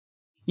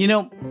You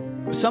know,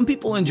 some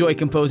people enjoy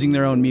composing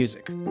their own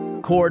music,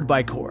 chord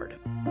by chord,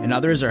 and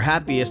others are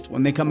happiest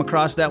when they come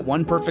across that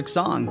one perfect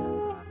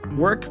song.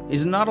 Work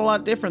is not a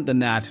lot different than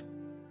that.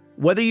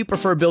 Whether you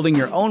prefer building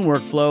your own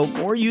workflow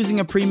or using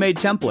a pre-made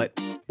template,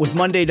 with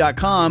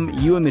Monday.com,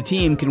 you and the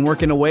team can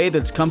work in a way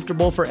that's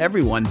comfortable for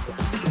everyone.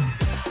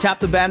 Tap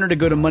the banner to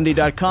go to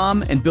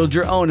Monday.com and build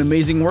your own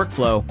amazing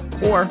workflow,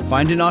 or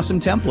find an awesome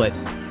template.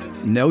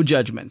 No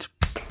judgment.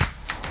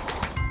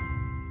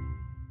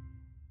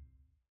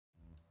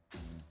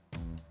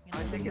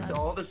 I think it's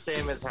all the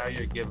same as how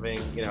you're giving,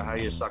 how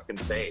you're sucking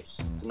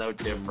face. It's no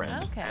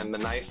different. Okay. And the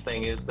nice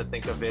thing is to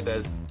think of it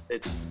as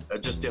it's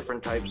just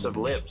different types of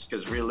lips,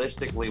 because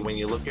realistically, when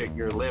you look at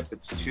your lip,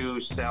 it's two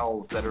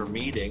cells that are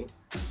meeting.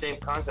 Same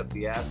concept.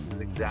 The ass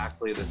is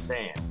exactly the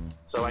same.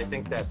 So I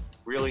think that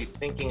really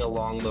thinking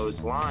along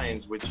those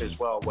lines, which is,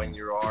 well, when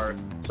you are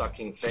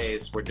sucking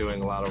face, we're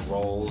doing a lot of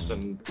rolls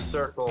and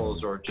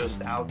circles, or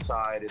just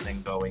outside and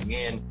then going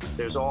in.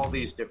 There's all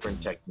these different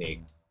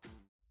techniques.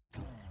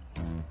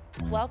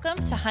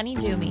 Welcome to Honey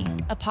Do Me,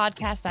 a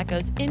podcast that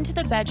goes into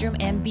the bedroom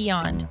and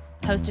beyond,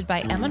 hosted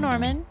by Emma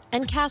Norman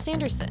and Cass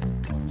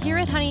Anderson. Here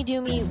at Honey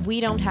Do Me, we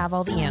don't have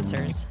all the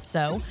answers,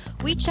 so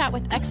we chat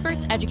with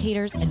experts,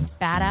 educators, and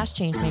badass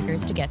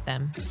changemakers to get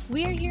them.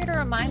 We are here to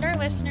remind our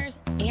listeners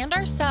and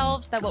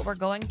ourselves that what we're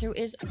going through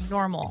is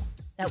normal,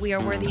 that we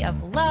are worthy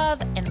of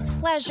love and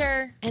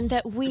pleasure, and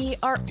that we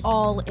are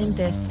all in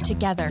this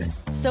together.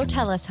 So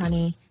tell us,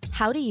 honey,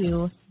 how do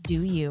you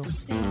do you?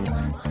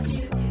 1,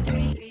 2,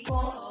 3,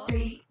 4,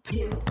 3,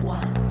 2,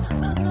 1.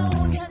 'Cause no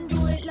one can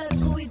do it like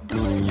we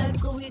do it,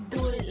 like we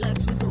do it, like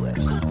we do it.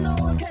 'Cause no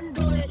one can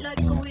do it like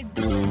we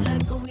do it,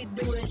 like we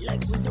do it,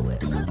 like we do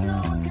it. 'Cause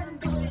no one can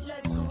do it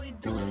like we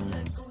do it,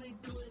 like we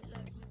do it,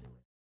 like we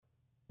do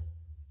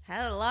it.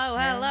 Hello.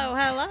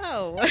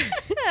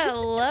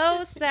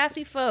 Hello,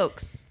 sassy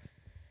folks.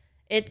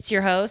 It's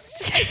your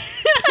host.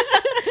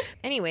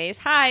 Anyways,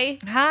 hi.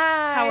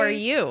 Hi. How are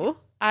you?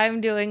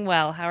 I'm doing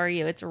well. How are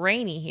you? It's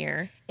rainy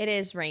here. It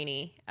is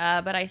rainy,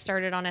 but I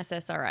started on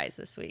SSRIs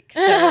this week,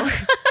 so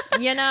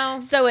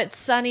So it's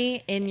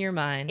sunny in your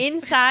mind.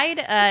 Inside,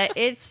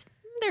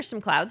 there's some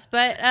clouds,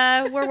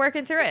 but we're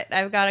working through it.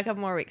 I've got a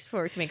couple more weeks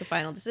before we can make a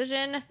final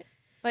decision.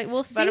 But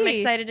we'll see. But I'm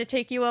excited to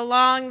take you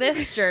along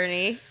this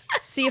journey.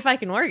 See if I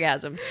can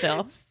orgasm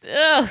still.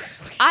 Ugh.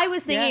 I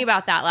was thinking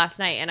about that last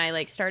night, and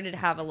I started to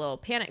have a little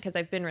panic because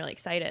I've been really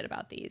excited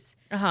about these.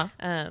 Uh-huh.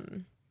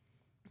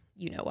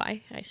 You know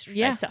why I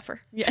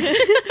suffer from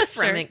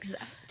Sure.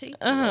 anxiety,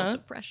 and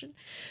depression.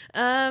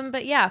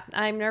 But yeah,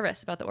 I'm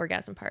nervous about the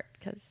orgasm part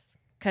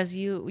Because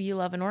you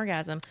love an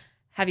orgasm.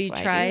 Have you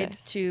That's why I do tried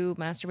this. to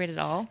masturbate at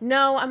all?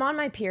 No, I'm on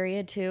my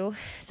period too,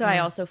 so I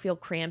also feel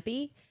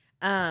crampy.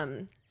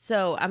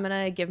 So I'm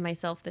gonna give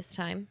myself this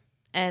time,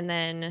 and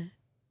then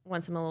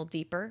once I'm a little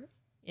deeper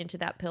into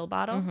that pill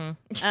bottle,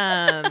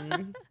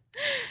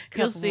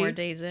 couple more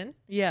days in,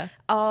 Yeah.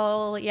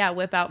 I'll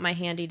whip out my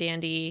handy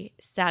dandy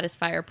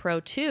Satisfyer Pro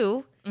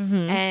 2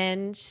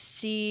 and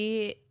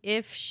see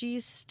if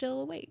she's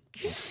still awake.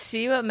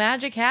 See what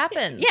magic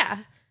happens. Yeah.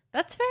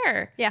 That's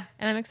fair. Yeah.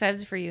 And I'm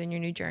excited for you and your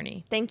new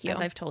journey. Thank you.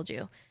 As I've told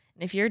you.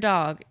 And if your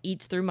dog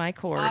eats through my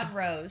cord, Todd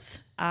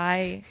Rose,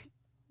 I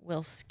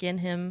will skin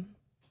him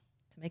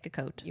to make a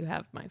coat. you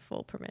have my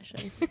full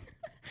permission.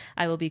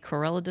 I will be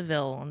Cruella de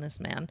Vil on this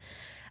man.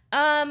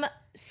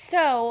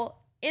 So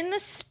in the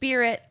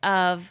spirit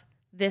of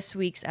this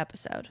week's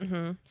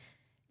episode,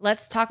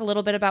 let's talk a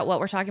little bit about what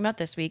we're talking about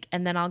this week,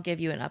 and then I'll give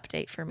you an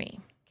update for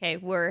me. Okay,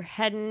 we're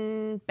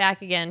heading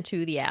back again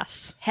to the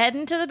ass.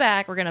 Heading to the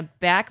back. We're going to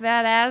back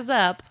that ass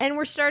up. And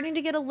we're starting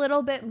to get a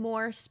little bit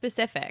more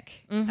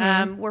specific.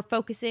 We're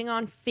focusing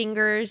on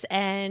fingers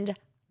and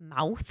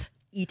mouth,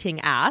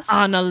 eating ass.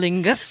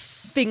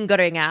 Analingus.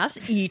 Fingering ass,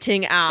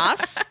 eating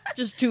ass.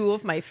 Just two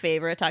of my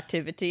favorite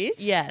activities.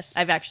 Yes.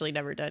 I've actually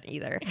never done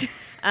either.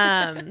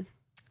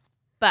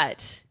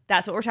 But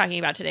that's what we're talking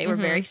about today. We're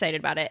very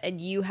excited about it.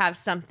 And you have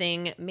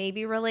something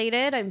maybe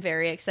related. I'm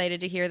very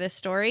excited to hear this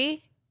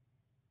story.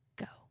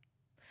 Go.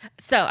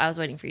 So I was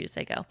waiting for you to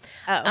say go.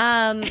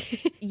 Oh.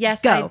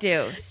 Yes, Go. I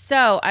do.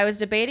 So I was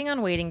debating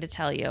on waiting to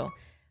tell you,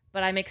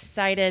 but I'm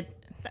excited.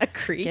 A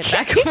creek. Get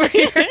back over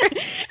here.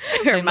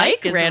 Her My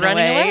mic mic is ran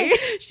running away.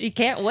 She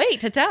can't wait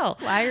to tell.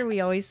 Why are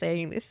we always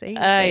saying the same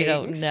I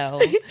things? don't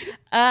know.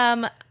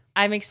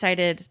 I'm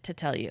excited to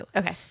tell you.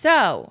 Okay.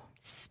 So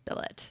Spill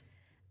it.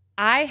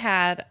 I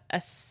had a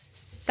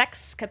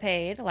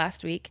sexcapade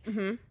last week,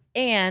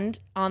 and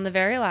on the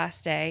very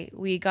last day,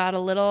 we got a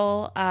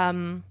little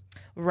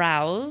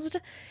roused,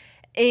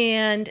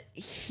 and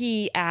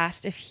he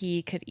asked if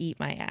he could eat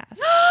my ass.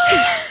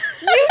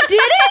 You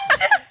did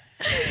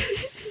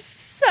it?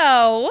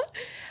 So,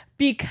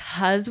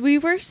 because we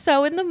were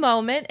so in the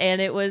moment, and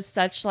it was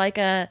such like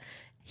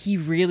he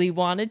really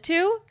wanted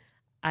to,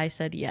 I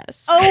said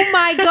yes. Oh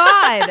my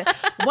God.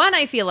 One,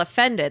 I feel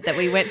offended that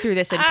we went through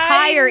this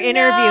entire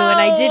interview and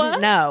I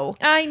didn't know.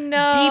 I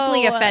know.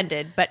 Deeply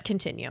offended, but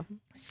continue.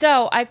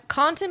 So I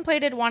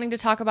contemplated wanting to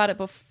talk about it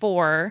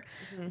before,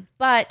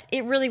 but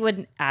it really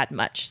wouldn't add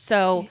much.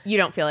 So You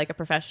don't feel like a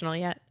professional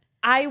yet?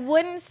 I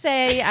wouldn't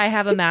say I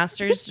have a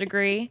master's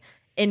degree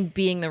in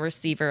being the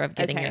receiver of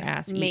getting your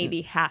ass eaten.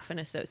 Maybe half an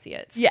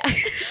associate's. Yeah.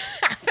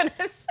 Half an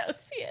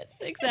associate's,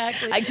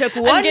 exactly. I took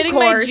I'm one getting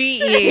course.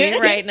 my GE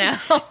right now.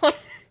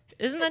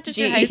 Isn't that just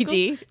your high school?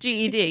 GED?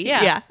 GED,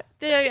 yeah.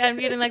 I'm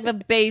getting like the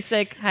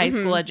basic high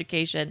school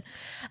education.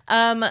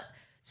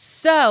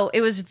 So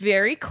it was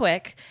very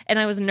quick, and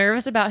I was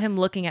nervous about him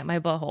looking at my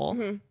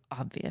butthole,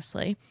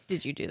 obviously.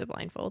 Did you do the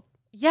blindfold?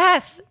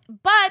 Yes,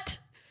 but,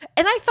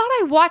 and I thought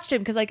I watched him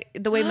because like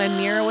the way my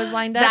mirror was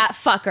lined up. That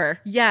fucker.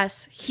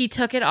 Yes, he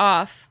took it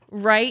off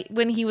right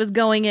when he was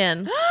going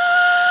in.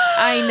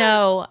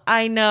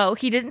 I know.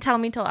 He didn't tell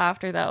me till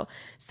after though.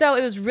 So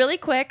it was really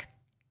quick.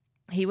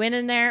 He went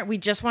in there. We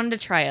just wanted to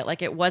try it.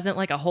 Like it wasn't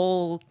like a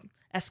whole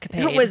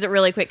escapade. Was it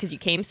really quick because you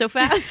came so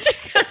fast?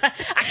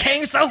 I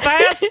came so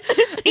fast,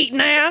 eating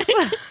ass.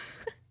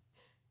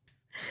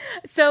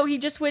 So he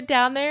just went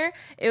down there.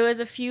 It was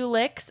a few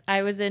licks.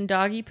 I was in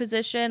doggy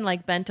position,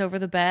 like bent over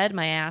the bed.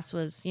 My ass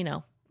was,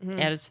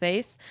 at his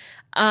face.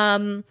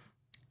 And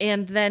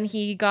then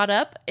he got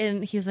up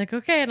and he was like,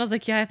 okay. And I was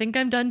like, yeah, I think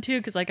I'm done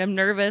too. Cause like, I'm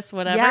nervous,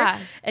 whatever. Yeah.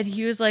 And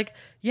he was like,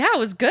 yeah, it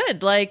was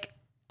good. Like,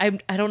 I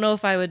don't know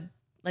if I would,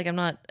 like, I'm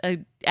not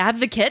an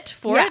advocate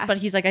for it, but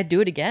he's like, I'd do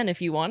it again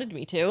if you wanted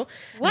me to.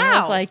 And I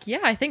was like, yeah,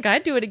 I think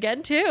I'd do it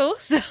again too.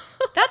 So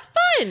That's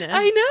fun.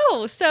 I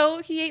know. So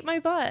he ate my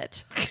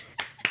butt.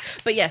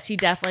 But yes, he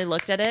definitely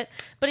looked at it,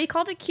 but he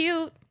called it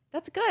cute.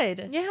 That's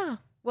good. Yeah.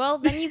 Well,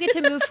 then you get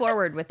to move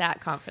forward with that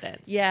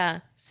confidence. Yeah.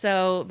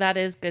 So that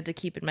is good to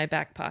keep in my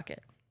back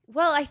pocket.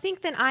 Well, I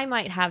think then I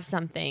might have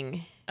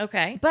something,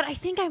 Okay. but I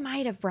think I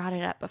might have brought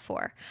it up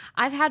before.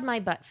 I've had my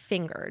butt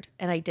fingered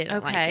and I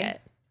didn't like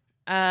it.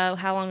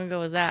 How long ago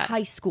was that?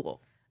 High school.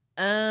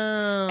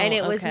 Oh. And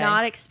it was okay.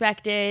 not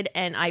expected,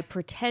 and I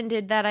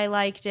pretended that I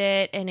liked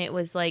it, and it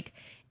was like,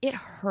 it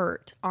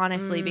hurt,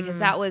 honestly, because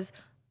that was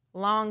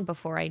long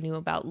before I knew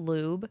about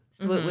lube.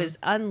 So it was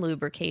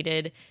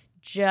unlubricated,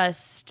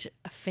 just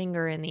a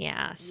finger in the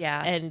ass.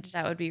 Yeah. And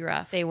that would be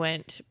rough. they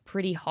went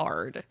pretty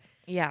hard.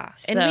 Yeah.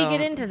 And we So-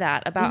 get into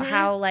that about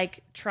how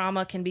like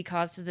trauma can be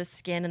caused to the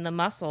skin and the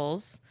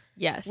muscles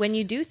Yes. when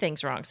you do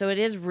things wrong. So it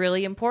is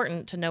really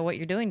important to know what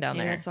you're doing down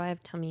Maybe there. that's why I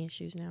have tummy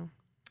issues now.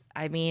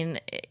 I mean,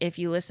 if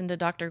you listen to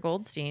Dr.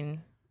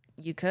 Goldstein,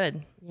 you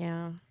could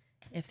Yeah.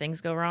 if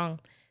things go wrong.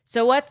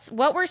 So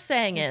what we're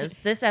saying is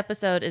this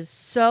episode is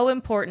so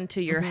important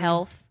to your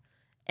health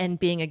and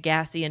being a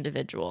gassy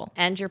individual.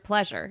 And your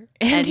pleasure.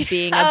 And- And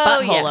being a Oh,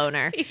 butthole yeah.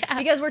 owner. Yeah.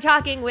 Because we're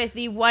talking with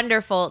the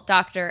wonderful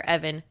Dr.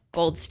 Evan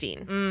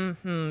Goldstein.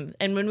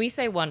 And when we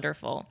say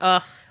wonderful,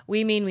 Ugh.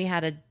 we mean we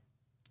had a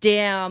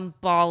damn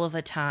ball of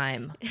a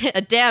time.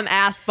 A damn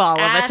ass ball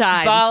of a Ass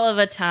time. ball of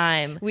a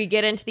time. We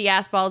get into the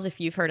ass balls if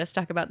you've heard us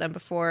talk about them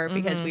before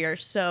because we are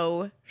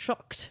so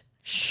shocked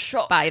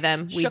by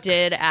them. We Shook.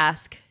 did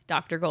ask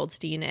Dr.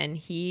 Goldstein and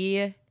he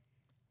Has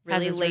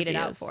really his laid it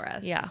out reviews. for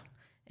us. Yeah,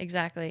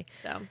 exactly.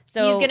 So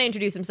So- he's going to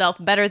introduce himself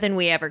better than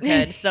we ever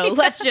could. So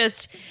let's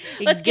just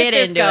Let's get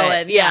this into going.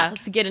 it. Yeah.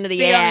 Let's get into the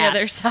See you on the other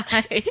ass.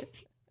 side.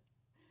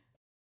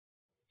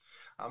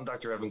 I'm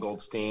Dr. Evan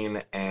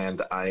Goldstein,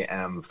 and I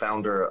am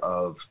founder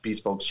of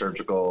Bespoke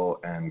Surgical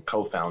and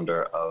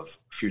co-founder of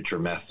Future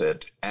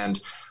Method. And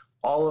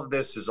all of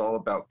this is all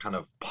about kind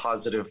of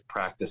positive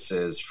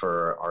practices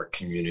for our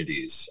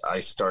communities. I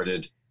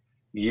started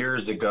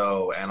years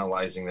ago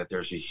analyzing that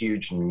there's a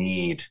huge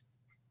need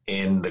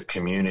in the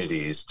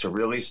communities to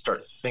really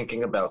start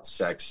thinking about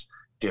sex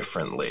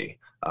differently,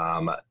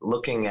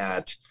 looking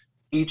at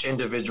each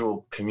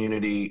individual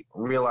community,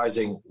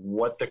 realizing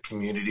what the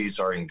communities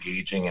are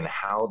engaging and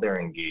how they're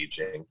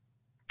engaging,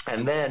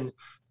 and then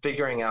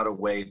figuring out a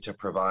way to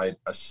provide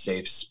a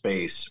safe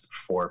space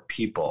for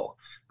people.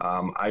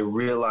 I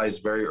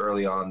realized very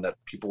early on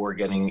that people were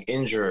getting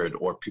injured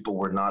or people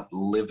were not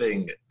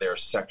living their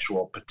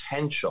sexual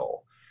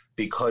potential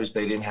because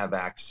they didn't have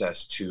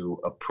access to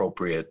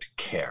appropriate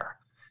care.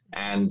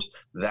 And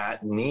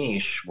that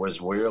niche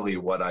was really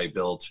what I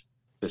built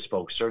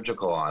Bespoke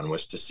Surgical on,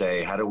 was to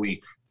say, how do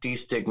we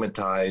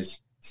destigmatize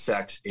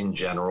sex in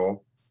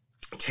general,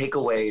 take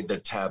away the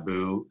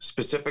taboo,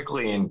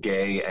 specifically in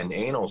gay and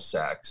anal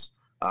sex,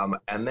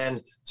 and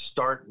then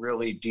start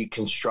really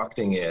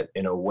deconstructing it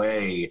in a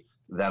way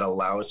that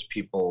allows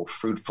people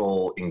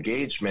fruitful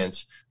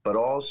engagements, but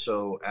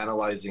also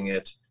analyzing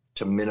it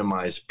to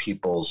minimize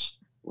people's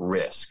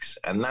risks.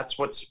 And that's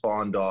what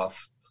spawned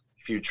off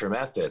Future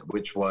Method,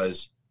 which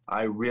was,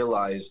 I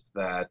realized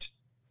that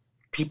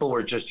people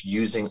were just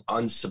using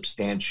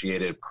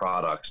unsubstantiated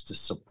products to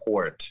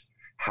support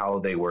how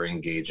they were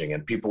engaging.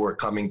 And people were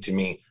coming to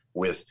me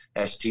with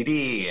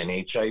STD and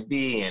HIV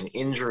and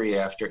injury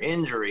after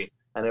injury.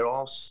 And it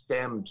all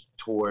stemmed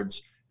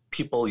towards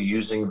people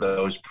using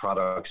those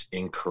products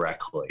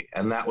incorrectly.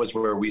 And that was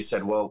where we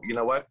said, well, you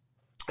know what?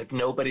 If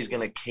nobody's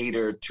going to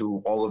cater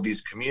to all of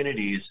these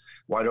communities,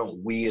 why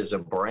don't we as a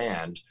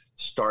brand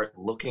start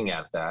looking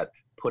at that,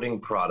 putting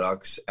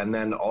products, and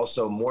then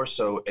also more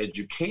so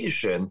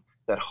education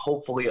that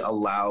hopefully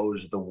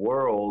allows the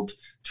world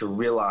to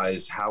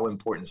realize how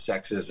important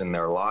sex is in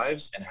their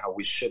lives and how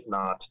we should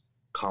not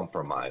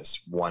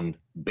compromise one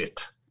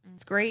bit.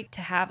 It's great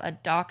to have a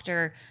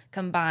doctor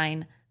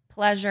combine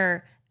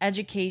pleasure,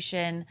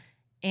 education,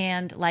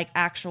 and like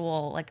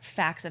actual like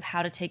facts of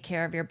how to take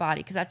care of your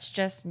body, because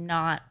it's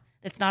not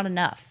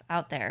enough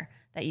out there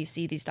that you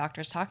see these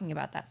doctors talking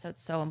about that. So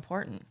it's so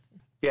important.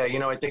 Yeah,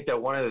 I think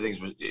that one of the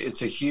things was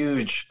it's a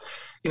huge,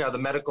 the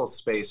medical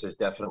space has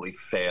definitely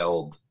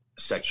failed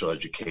sexual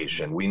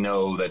education. We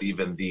know that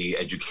even the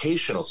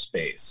educational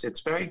space,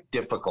 it's very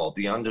difficult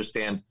to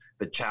understand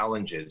the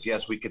challenges.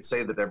 Yes, we could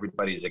say that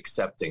everybody's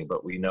accepting,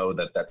 but we know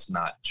that that's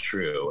not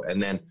true.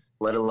 And then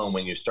let alone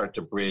when you start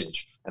to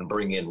bridge and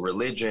bring in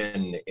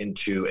religion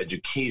into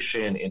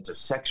education, into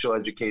sexual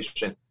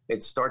education,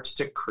 it starts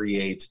to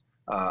create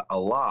a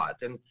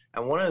lot. And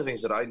one of the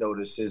things that I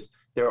notice is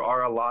there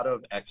are a lot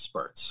of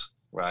experts,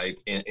 right,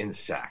 in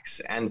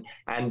sex. And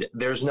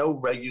there's no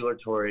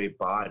regulatory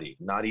body,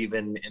 not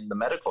even in the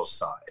medical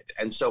side.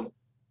 And so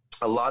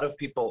a lot of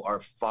people are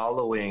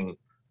following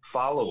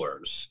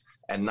followers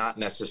and not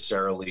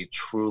necessarily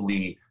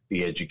truly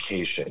the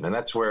education. And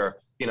that's where,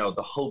 the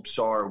hopes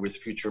are with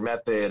Future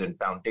Method and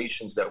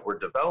foundations that we're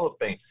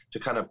developing to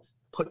kind of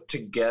put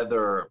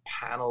together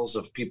panels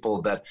of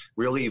people that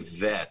really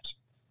vet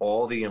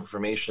all the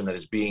information that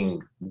is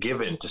being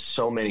given to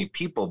so many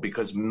people,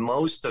 because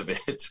most of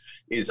it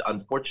is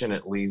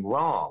unfortunately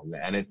wrong.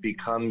 And it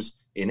becomes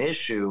an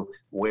issue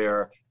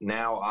where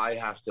now I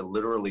have to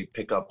literally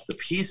pick up the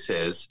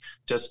pieces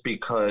just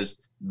because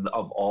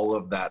of all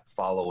of that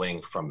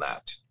following from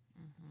that.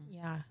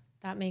 Yeah,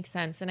 that makes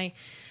sense. And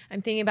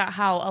I'm thinking about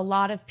how a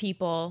lot of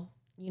people,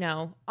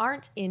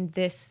 aren't in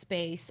this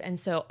space and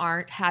so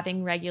aren't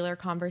having regular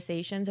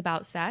conversations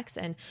about sex,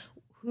 and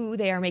who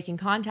they are making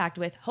contact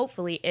with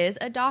hopefully is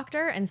a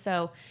doctor. And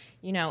so,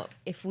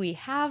 if we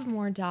have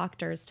more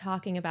doctors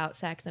talking about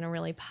sex in a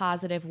really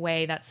positive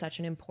way, that's such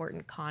an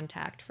important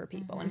contact for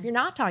people. And if you're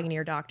not talking to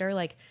your doctor,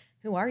 like,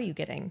 who are you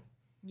getting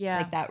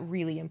like that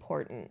really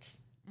important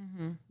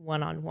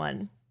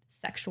one-on-one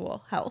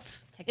sexual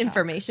health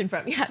information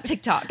from? Yeah,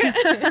 TikTok.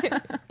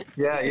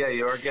 Yeah,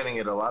 you are getting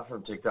it a lot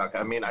from TikTok.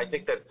 I mean, I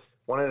think that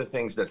one of the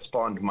things that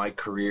spawned my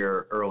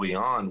career early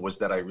on was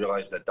that I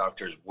realized that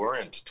doctors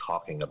weren't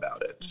talking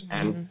about it.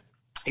 And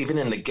even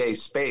in the gay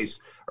space,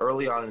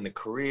 early on in the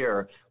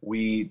career,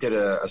 we did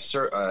a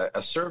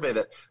survey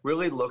that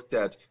really looked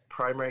at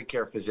primary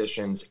care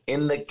physicians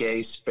in the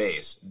gay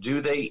space.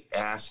 Do they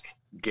ask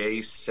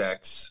gay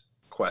sex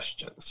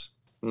questions?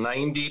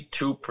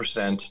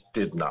 92%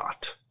 did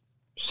not.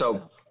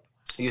 So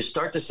you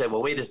start to say,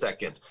 well, wait a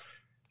second.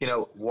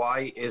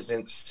 Why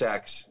isn't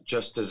sex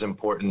just as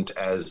important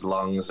as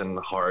lungs and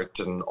heart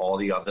and all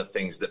the other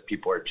things that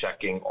people are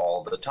checking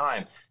all the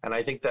time? And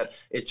I think that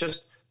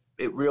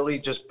it really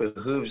just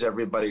behooves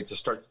everybody to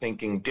start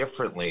thinking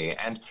differently.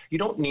 And you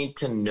don't need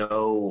to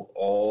know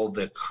all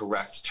the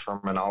correct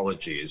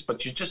terminologies,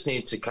 but you just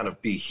need to kind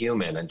of be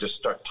human and just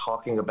start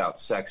talking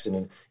about sex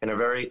in a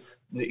very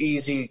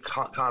easy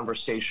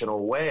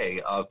conversational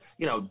way of,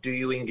 do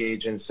you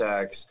engage in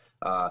sex?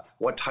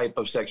 What type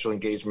of sexual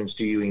engagements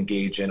do you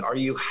engage in? Are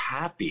you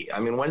happy? I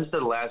mean, when's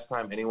the last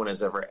time anyone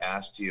has ever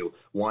asked you,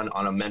 one,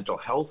 on a mental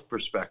health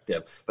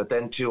perspective, but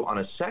then two, on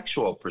a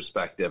sexual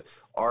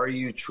perspective, are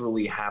you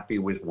truly happy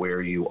with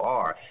where you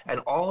are? And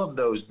all of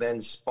those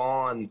then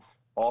spawn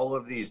all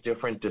of these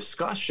different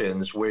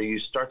discussions where you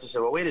start to say,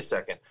 well, wait a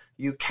second,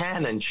 you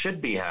can and should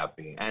be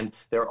happy. And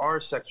there are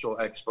sexual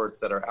experts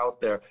that are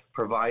out there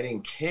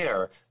providing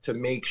care to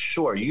make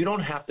sure you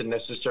don't have to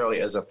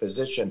necessarily, as a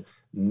physician,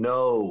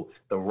 know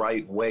the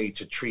right way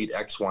to treat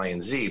X, Y,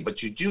 and Z,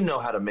 but you do know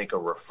how to make a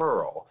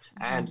referral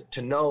and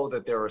to know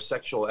that there are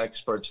sexual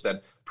experts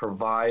that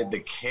provide the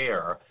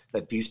care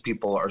that these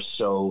people are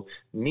so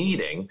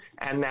needing.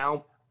 And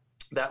now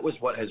that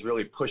was what has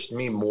really pushed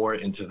me more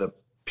into the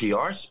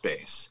PR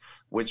space,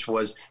 which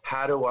was,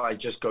 how do I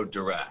just go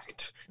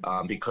direct?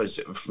 Because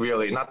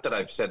really, not that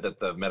I've said that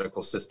the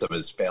medical system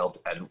has failed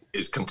and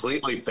is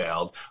completely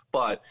failed,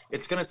 but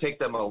it's going to take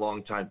them a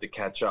long time to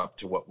catch up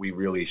to what we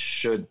really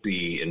should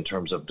be in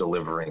terms of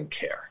delivering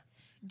care.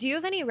 Do you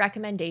have any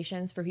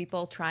recommendations for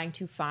people trying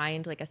to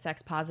find like a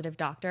sex positive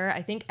doctor?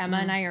 I think Emma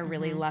and I are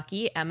really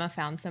lucky. Emma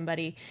found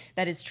somebody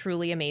that is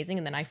truly amazing,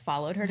 and then I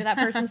followed her to that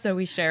person, so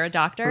we share a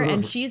doctor.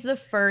 And she's the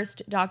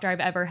first doctor I've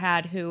ever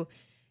had who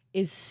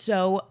is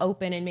so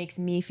open and makes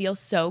me feel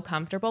so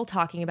comfortable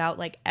talking about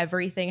like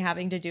everything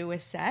having to do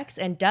with sex,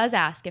 and does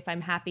ask if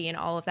I'm happy and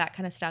all of that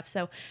kind of stuff.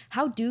 So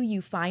how do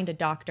you find a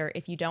doctor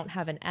if you don't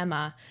have an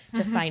Emma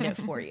to find it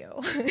for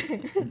you?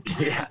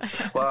 Yeah.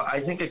 Well, I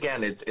think,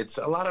 again, it's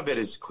a lot of it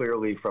is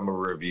clearly from a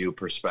review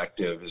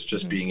perspective, is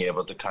just being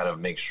able to kind of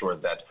make sure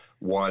that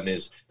one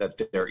is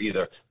that they're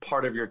either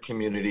part of your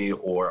community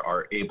or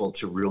are able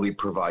to really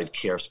provide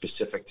care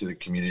specific to the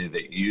community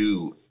that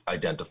you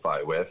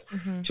identify with.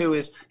 Two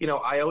is,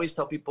 I always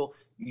tell people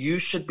you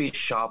should be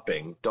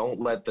shopping. Don't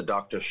let the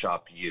doctor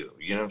shop you.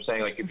 You know what I'm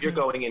saying? Like if you're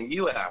going in,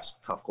 you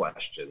ask tough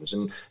questions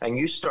and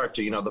you start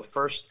to, the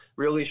first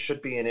really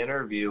should be an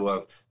interview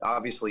of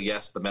obviously,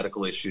 yes, the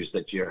medical issues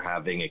that you're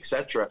having,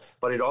 etc.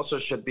 But it also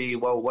should be,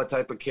 well, what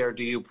type of care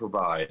do you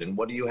provide? And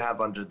what do you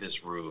have under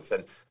this roof?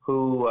 And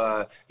who,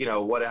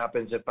 what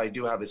happens if I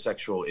do have a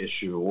sexual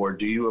issue, or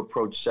do you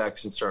approach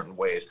sex in certain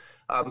ways?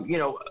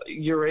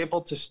 You're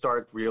able to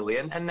start really,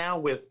 and now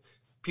with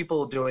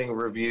people doing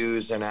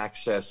reviews and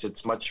access,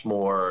 it's much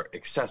more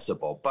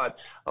accessible. But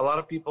a lot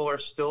of people are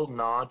still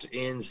not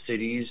in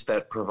cities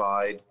that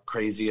provide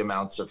crazy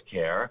amounts of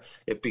care.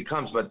 But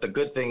the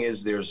good thing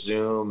is there's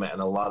Zoom,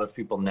 and a lot of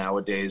people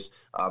nowadays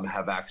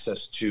have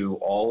access to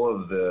all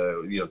of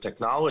the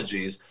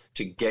technologies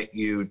to get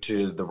you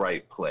to the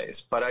right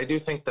place. But I do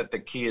think that the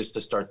key is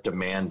to start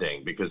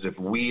demanding, because if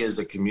we as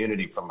a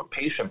community from a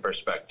patient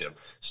perspective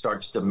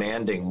starts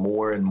demanding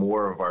more and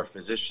more of our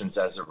physicians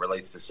as it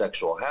relates to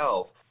sexual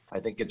health, I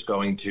think it's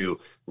going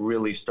to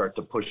really start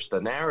to push the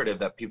narrative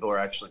that people are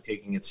actually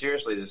taking it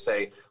seriously, to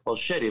say, well,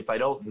 shit, if I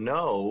don't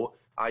know,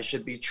 I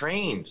should be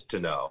trained to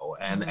know.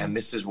 And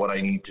this is what I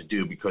need to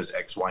do because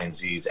X, Y, and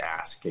Z is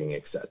asking,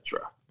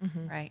 etc.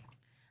 Right.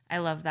 I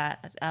love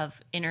that,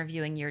 of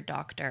interviewing your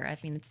doctor. I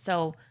mean, it's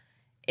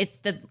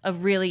a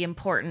really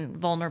important,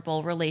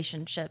 vulnerable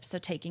relationship. So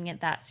taking it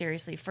that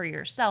seriously for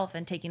yourself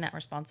and taking that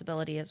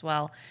responsibility as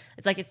well.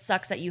 It's like, it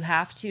sucks that you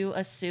have to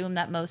assume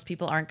that most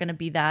people aren't going to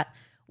be that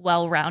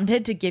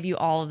well-rounded to give you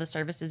all of the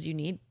services you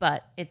need,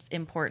 but it's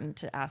important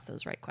to ask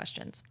those right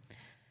questions.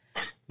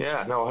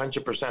 Yeah, no,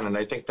 100%. And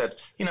I think that,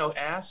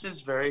 ass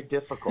is very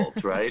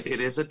difficult, right? It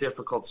is a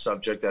difficult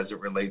subject as it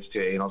relates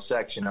to anal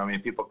sex.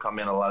 People come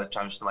in a lot of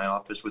times to my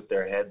office with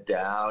their head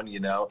down,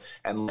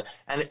 and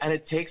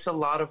it takes a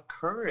lot of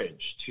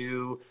courage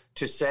to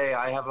say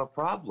I have a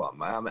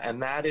problem.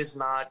 And that is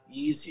not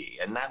easy.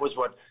 And that was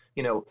what,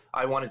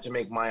 I wanted to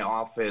make my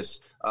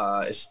office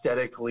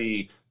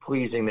aesthetically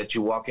pleasing, that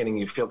you walk in and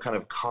you feel kind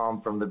of calm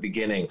from the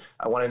beginning.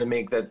 I wanted to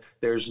make that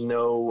there's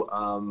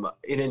no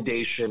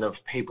inundation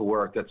of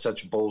paperwork that's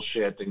such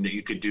bullshit and that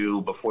you could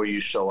do before you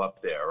show up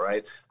there,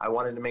 right? I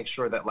wanted to make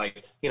sure that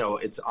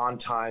it's on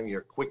time, you're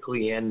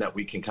quickly in, that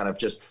we can kind of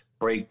just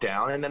break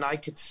down, and then I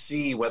could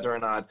see whether or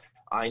not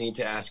I need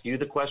to ask you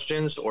the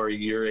questions or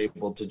you're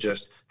able to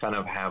just kind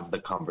of have the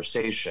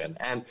conversation.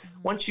 And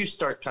once you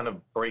start kind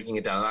of breaking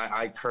it down,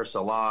 I curse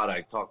a lot.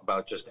 I talk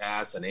about just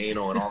ass and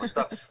anal and all this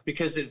stuff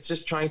because it's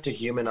just trying to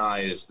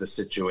humanize the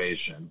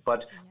situation.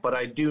 But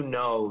I do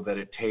know that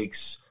it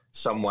takes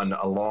someone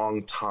a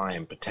long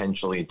time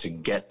potentially to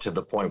get to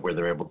the point where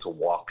they're able to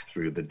walk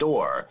through the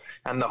door.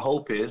 And the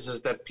hope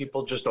is that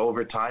people just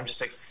over time just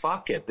say,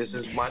 fuck it, this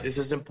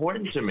is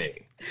important to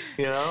me,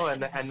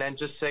 and then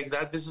just say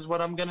that this is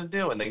what I'm going to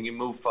do. And then you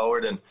move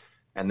forward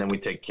and then we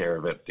take care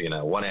of it,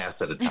 one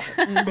ass at a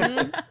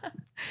time.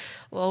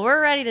 Well,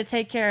 we're ready to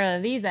take care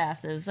of these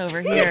asses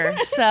over here.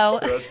 So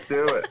let's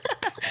do it.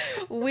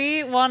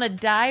 We want to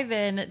dive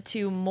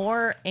into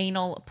more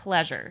anal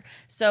pleasure.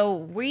 So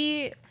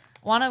we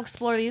want to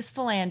explore these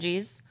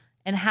phalanges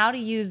and how to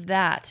use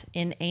that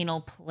in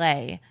anal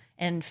play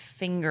and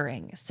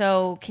fingering.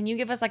 So can you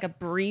give us a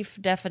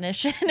brief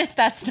definition, if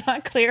that's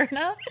not clear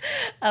enough,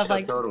 of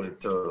totally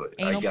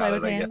anal play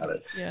with hands? I got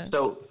it. Yeah.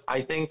 So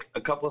I think a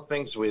couple of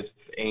things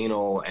with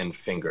anal and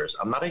fingers.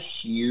 I'm not a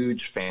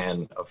huge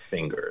fan of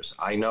fingers.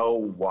 I know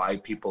why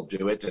people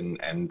do it,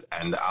 and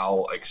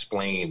I'll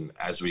explain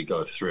as we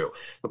go through.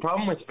 The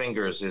problem with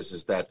fingers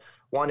is that,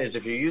 one is,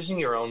 if you're using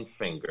your own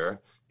finger,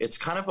 it's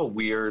kind of a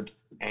weird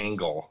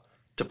angle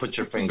to put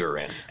your finger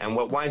in. And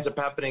what winds up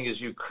happening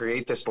is you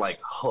create this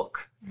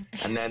hook.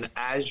 And then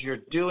as you're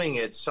doing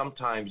it,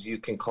 sometimes you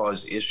can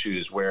cause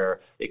issues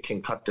where it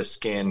can cut the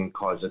skin,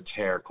 cause a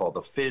tear called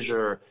a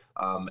fissure,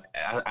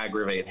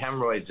 aggravate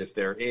hemorrhoids if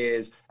there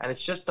is. And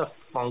it's just a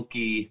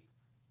funky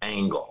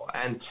angle.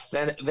 And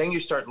then you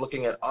start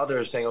looking at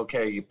others saying,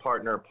 okay,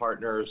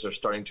 partners are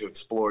starting to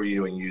explore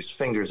you and use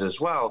fingers as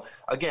well.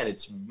 Again,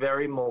 it's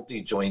very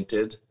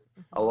multi-jointed.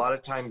 A lot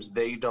of times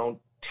they don't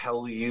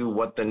tell you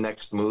what the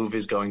next move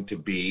is going to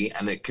be,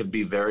 and it could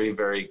be very,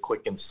 very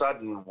quick and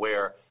sudden,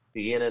 where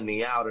the in and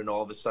the out, and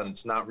all of a sudden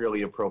it's not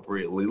really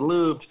appropriately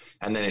lubed,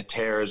 and then it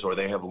tears, or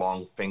they have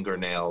long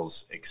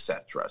fingernails,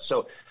 etc.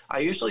 So I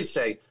usually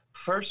say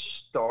first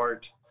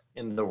start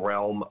in the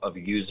realm of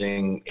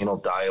using anal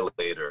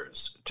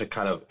dilators to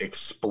kind of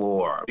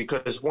explore,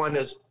 because one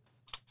is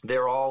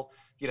they're all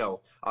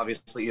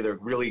obviously either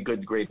really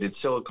good graded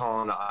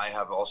silicone. I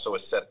have also a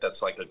set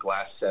that's like a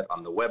glass set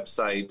on the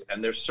website,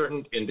 and there's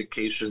certain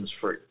indications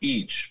for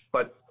each.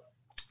 But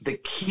the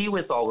key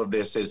with all of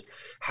this is,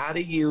 how do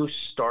you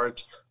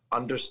start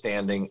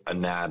understanding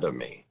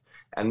anatomy?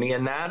 And the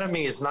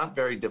anatomy is not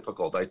very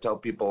difficult. I tell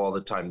people all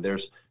the time,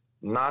 there's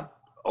not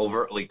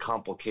overtly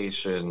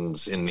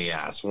complications in the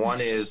ass.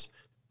 One is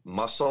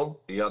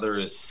muscle, the other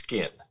is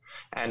skin.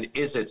 And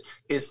is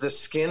the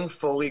skin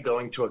fully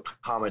going to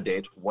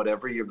accommodate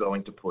whatever you're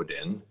going to put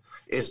in?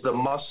 is the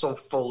muscle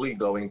fully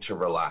going to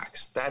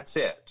relax. That's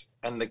it.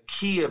 And the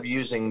key of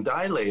using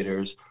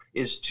dilators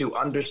is to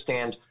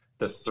understand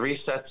the 3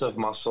 sets of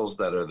muscles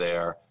that are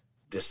there,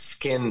 the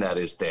skin that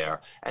is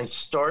there, and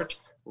start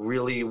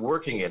really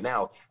working it.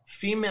 Now,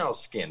 female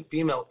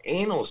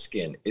anal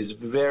skin is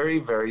very,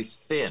 very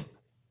thin.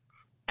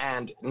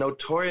 And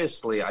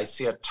notoriously, I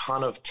see a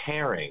ton of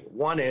tearing.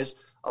 One is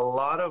a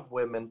lot of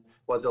women,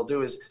 what they'll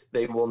do is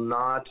they will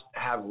not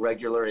have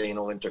regular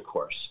anal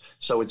intercourse.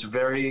 So it's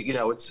very,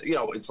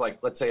 it's like,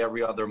 let's say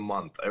every other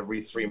month, every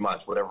 3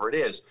 months, whatever it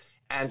is.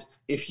 And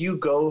if you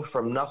go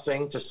from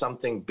nothing to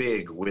something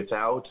big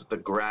without the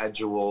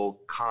gradual,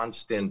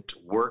 constant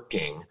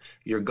working,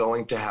 you're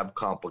going to have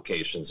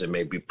complications. It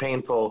may be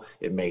painful,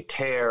 it may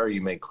tear,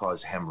 you may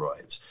cause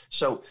hemorrhoids.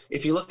 So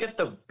if you look at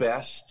the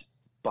best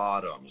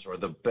bottoms or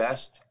the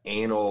best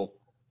anal,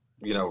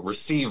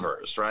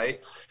 receivers,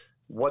 right?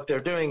 What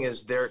they're doing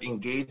is they're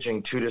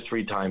engaging 2 to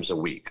 3 times a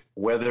week,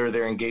 whether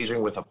they're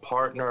engaging with a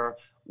partner,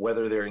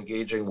 whether they're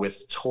engaging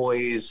with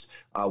toys,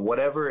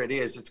 whatever it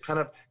is, it's kind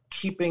of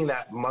keeping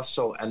that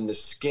muscle and the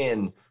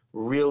skin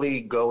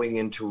really going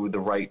into the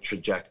right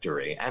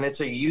trajectory. And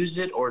it's a use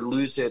it or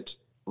lose it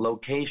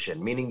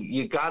location, meaning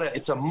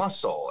it's a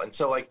muscle. And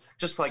so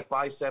just like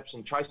biceps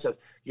and triceps,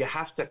 you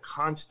have to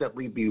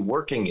constantly be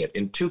working it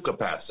in 2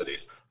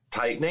 capacities,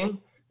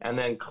 tightening and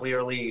then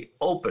clearly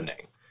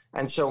opening.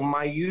 And so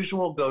my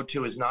usual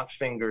go-to is not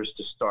fingers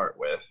to start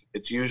with.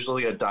 It's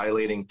usually a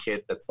dilating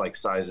kit that's like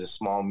sizes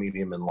small,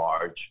 medium, and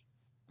large.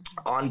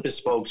 On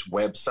Bespoke's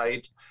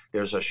website,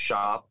 there's a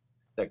shop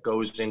that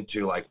goes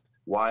into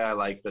why I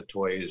like the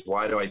toys,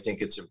 why do I think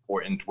it's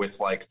important,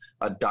 with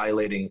a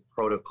dilating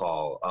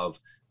protocol of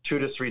 2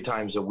 to 3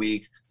 times a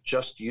week,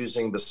 just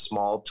using the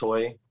small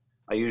toy.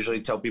 I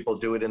usually tell people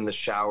do it in the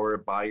shower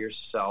by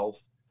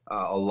yourself,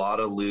 a lot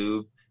of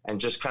lube, and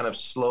just kind of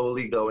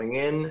slowly going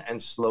in and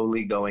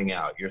slowly going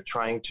out. You're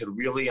trying to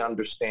really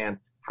understand,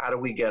 how do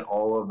we get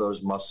all of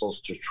those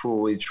muscles to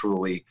truly,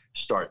 truly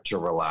start to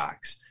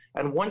relax?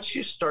 And once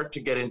you start to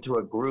get into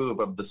a groove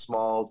of the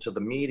small to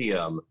the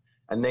medium,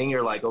 and then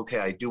you're like, okay,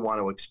 I do want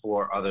to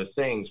explore other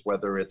things,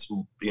 whether it's,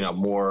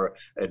 more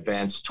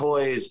advanced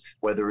toys,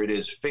 whether it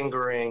is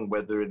fingering,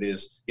 whether it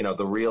is,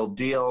 the real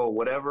deal,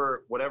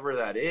 whatever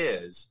that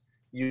is,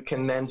 you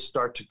can then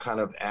start to kind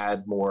of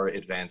add more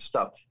advanced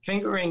stuff.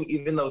 Fingering,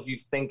 even though you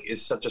think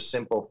is such a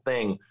simple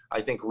thing,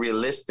 I think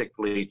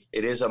realistically,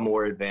 it is a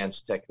more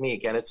advanced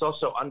technique. And it's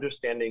also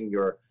understanding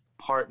your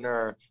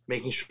partner,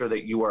 making sure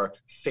that you are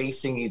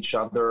facing each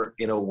other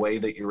in a way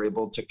that you're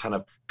able to kind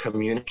of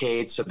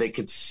communicate so they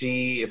could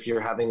see if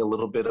you're having a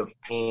little bit of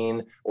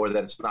pain or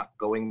that it's not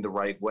going the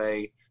right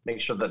way.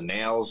 Make sure the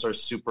nails are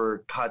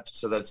super cut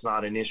so that it's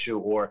not an issue,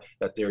 or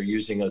that they're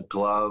using a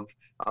glove.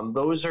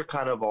 Those are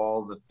kind of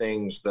all the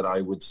things that I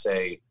would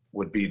say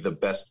would be the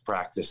best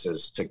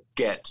practices to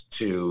get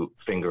to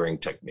fingering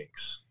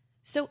techniques.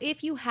 So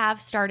if you have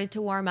started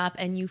to warm up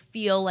and you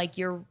feel like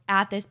you're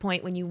at this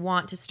point when you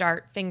want to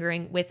start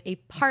fingering with a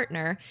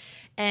partner,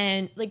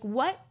 and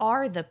what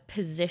are the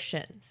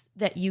positions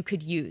that you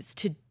could use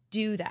to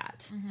do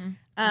that? Mm-hmm.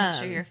 Make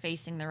sure you're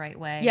facing the right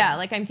way. Yeah,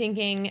 I'm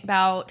thinking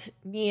about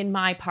me and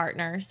my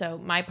partner. So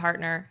my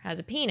partner has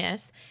a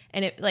penis,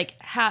 and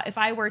how if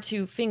I were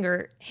to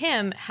finger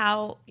him,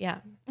 how? Yeah.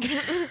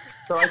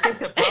 So I think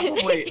that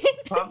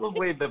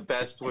probably the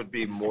best would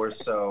be more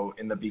so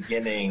in the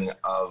beginning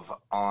of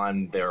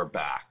on their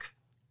back.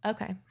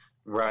 Okay.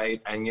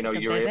 Right. And,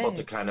 you're able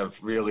to kind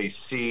of really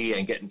see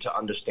and get to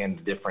understand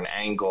the different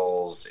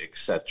angles,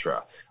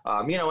 etc.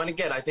 And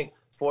again, I think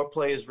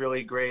foreplay is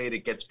really great.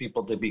 It gets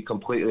people to be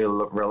completely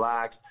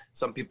relaxed.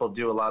 Some people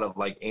do a lot of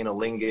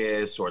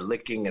analingus or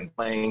licking and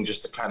playing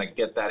just to kind of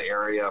get that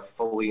area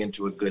fully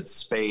into a good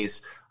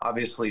space.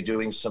 Obviously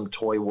doing some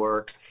toy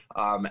work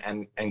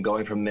and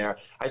going from there.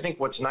 I think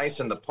what's nice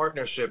in the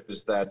partnership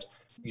is that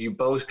you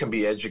both can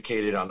be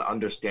educated on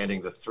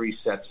understanding the 3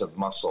 sets of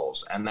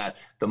muscles, and that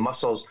the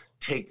muscles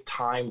take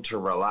time to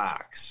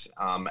relax.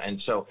 And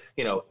so,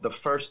 the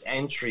first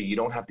entry, you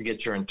don't have to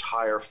get your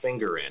entire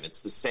finger in.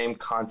 It's the same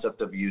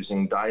concept of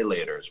using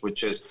dilators,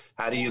 which is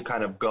how do you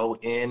kind of go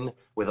in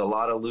with a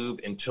lot of lube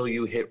until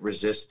you hit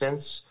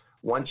resistance.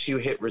 Once you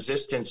hit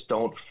resistance,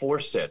 don't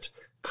force it.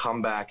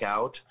 Come back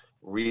out,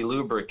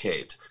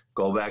 relubricate,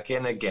 go back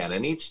in again.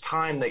 And each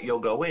time that you'll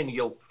go in,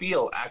 you'll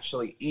feel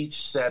actually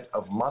each set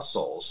of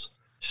muscles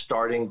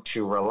starting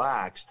to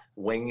relax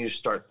when you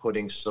start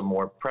putting some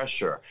more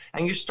pressure.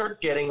 And you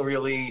start getting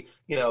really,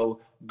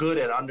 good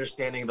at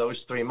understanding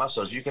those 3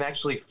 muscles. You can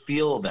actually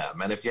feel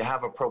them. And if you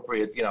have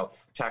appropriate,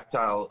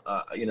 tactile,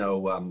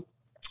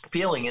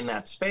 feeling in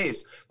that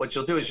space, what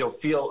you'll do is you'll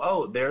feel,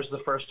 oh, there's the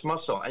first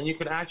muscle. And you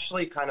can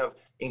actually kind of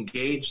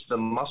engage the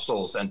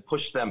muscles and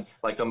push them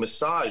like a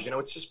massage.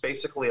 It's just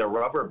basically a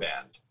rubber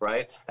band,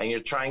 right? And you're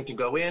trying to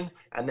go in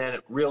and then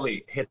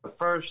really hit the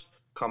first,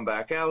 come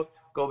back out,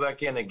 go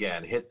back in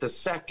again, hit the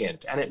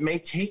second. And it may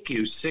take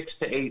you 6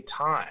 to 8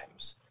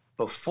 times.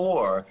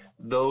 Before,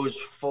 those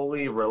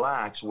fully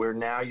relax, where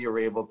now you're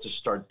able to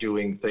start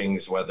doing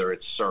things, whether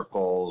it's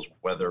circles,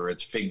 whether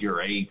it's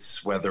figure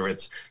eights, whether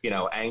it's,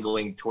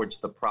 angling towards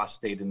the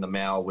prostate in the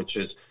male, which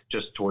is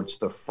just towards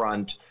the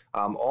front,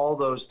 all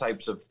those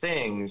types of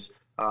things.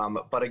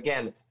 But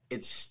again,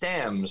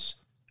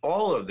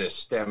 all of this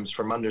stems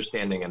from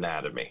understanding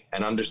anatomy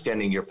and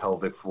understanding your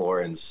pelvic floor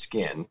and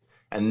skin.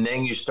 And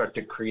then you start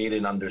to create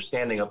an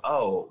understanding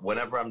of,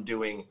 whenever I'm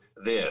doing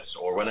this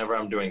or whenever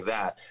I'm doing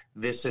that,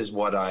 this is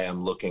what I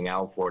am looking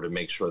out for to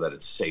make sure that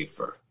it's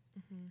safer.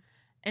 Mm-hmm.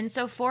 And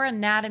so for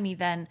anatomy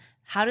then,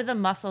 how do the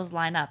muscles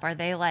line up? Are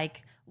they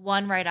like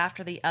one right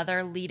after the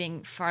other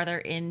leading farther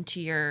into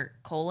your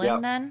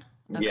colon then?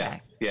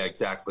 Okay. Yeah,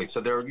 exactly.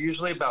 So they're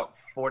usually about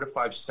 4 to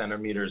 5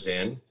 centimeters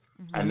in.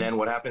 Mm-hmm. And then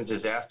what happens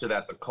is after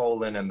that, the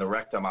colon and the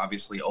rectum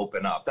obviously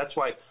open up. That's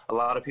why a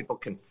lot of people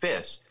can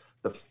fist.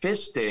 The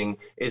fisting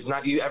is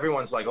not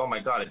everyone's like, oh my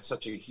God, it's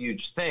such a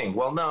huge thing.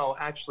 Well, no,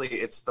 actually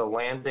it's the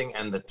landing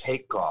and the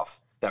takeoff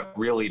that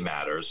really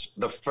matters.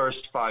 The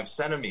first 5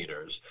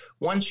 centimeters.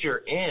 Once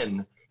you're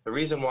in, the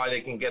reason why they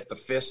can get the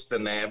fist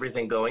and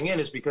everything going in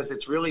is because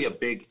it's really a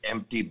big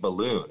empty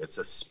balloon. It's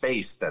a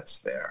space that's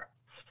there.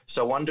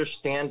 So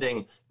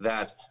understanding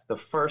that the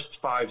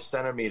first 5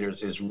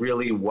 centimeters is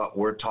really what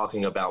we're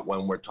talking about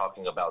when we're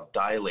talking about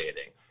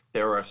dilating.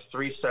 There are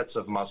 3 sets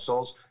of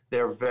muscles.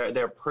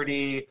 They're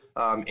pretty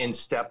in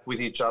step with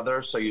each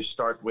other. So you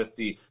start with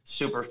the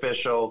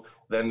superficial,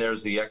 then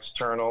there's the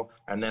external,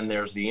 and then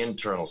there's the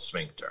internal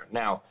sphincter.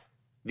 Now,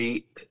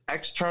 the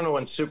external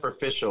and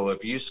superficial,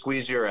 if you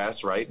squeeze your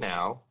ass right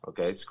now,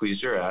 okay,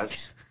 squeeze your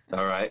ass,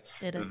 all right,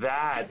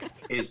 that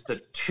is the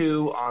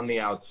 2 on the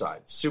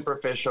outside,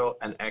 superficial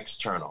and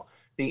external.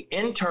 The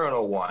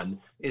internal one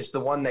is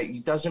the one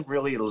that doesn't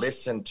really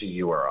listen to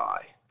you or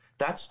I.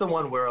 That's the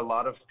one where a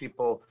lot of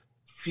people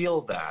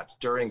feel that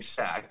during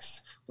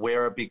sex,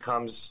 where it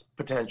becomes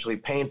potentially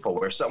painful,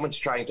 where someone's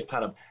trying to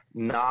kind of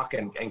knock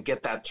and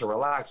get that to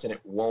relax and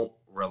it won't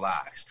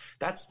relax.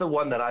 That's the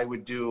one that I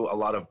would do a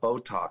lot of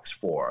Botox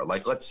for.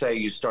 Like, let's say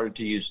you started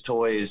to use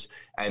toys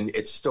and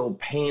it's still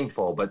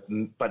painful,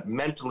 but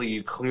mentally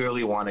you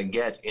clearly want to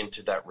get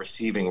into that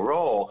receiving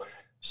role.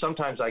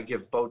 Sometimes I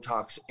give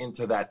Botox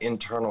into that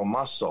internal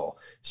muscle.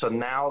 So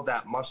now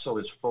that muscle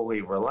is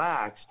fully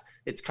relaxed.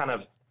 It's kind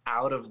of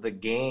out of the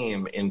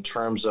game in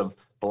terms of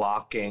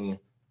blocking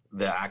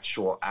the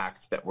actual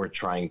act that we're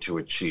trying to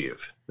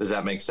achieve. Does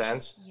that make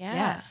sense? Yeah.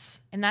 Yes.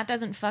 And that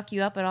doesn't fuck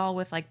you up at all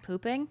with like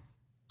pooping?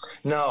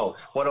 No.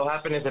 What'll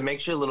happen is it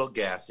makes you a little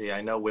gassy. I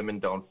know women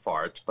don't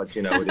fart, but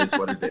it is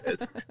what it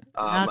is.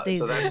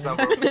 So that's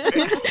number one.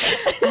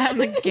 I'm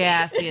the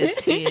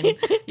gassiest being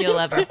you'll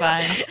ever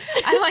find.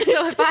 I'm like,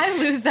 so if I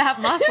lose that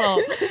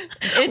muscle,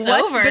 it's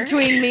What's over.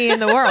 between me and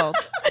the world?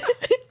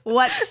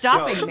 What's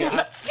stopping me?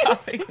 What's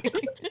stopping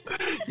me?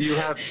 You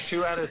have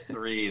 2 out of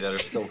 3 that are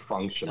still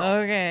functional.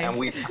 Okay. And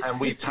we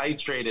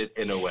titrate it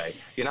in a way.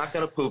 You're not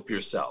going to poop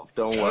yourself.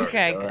 Don't worry.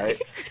 Okay. All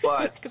right.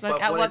 But Because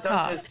like, at what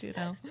cost,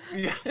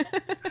 Yeah.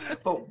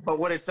 But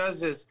what it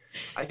does is,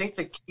 I think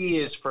the key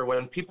is for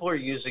when people are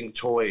using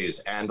toys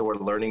and or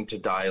learning to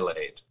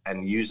dilate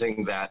and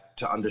using that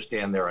to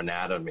understand their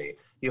anatomy,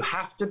 you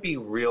have to be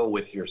real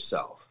with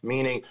yourself.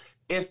 Meaning,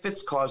 if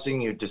it's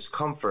causing you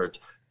discomfort,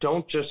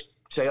 don't just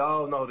say,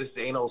 oh, no, this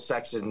anal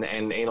sex and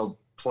anal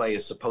play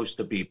is supposed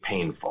to be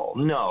painful.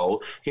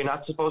 No, you're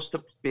not supposed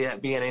to be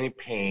in any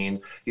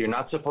pain. You're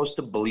not supposed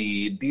to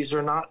bleed. These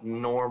are not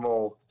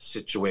normal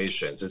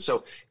situations. And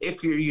so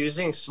if you're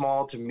using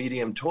small to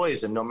medium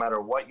toys, and no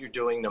matter what you're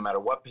doing, no matter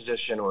what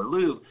position or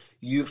lube,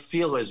 you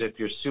feel as if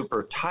you're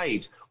super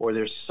tight or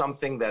there's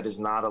something that is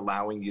not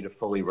allowing you to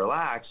fully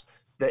relax,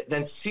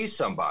 then see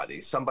somebody,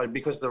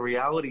 because the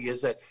reality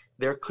is that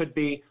there could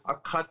be a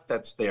cut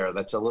that's there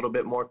that's a little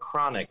bit more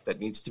chronic that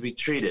needs to be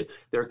treated.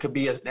 There could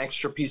be an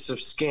extra piece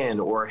of skin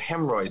or a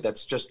hemorrhoid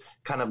that's just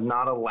kind of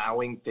not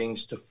allowing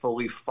things to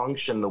fully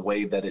function the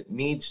way that it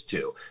needs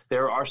to.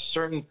 There are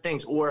certain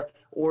things,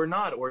 or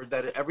not, or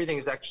that everything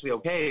is actually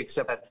okay,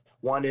 except that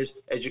one is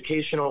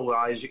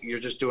educational-wise, you're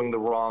just doing the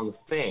wrong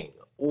thing,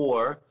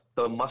 or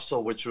the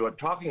muscle which we're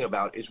talking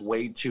about is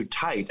way too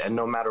tight, and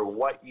no matter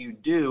what you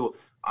do,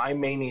 I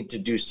may need to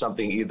do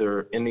something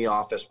either in the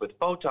office with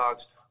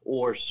Botox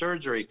or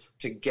surgery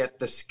to get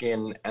the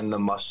skin and the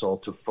muscle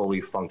to fully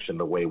function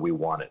the way we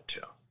want it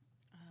to.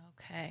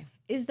 Okay.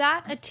 Is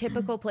that a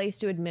typical place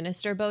to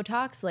administer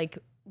Botox? Like,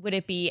 would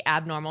it be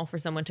abnormal for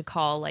someone to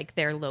call like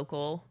their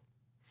local,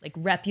 like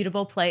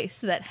reputable place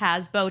that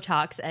has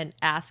Botox and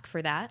ask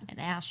for that? An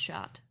ass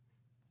shot.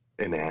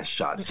 An ass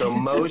shot. So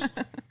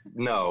most,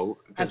 no,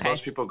 because Okay.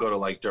 most people go to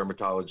like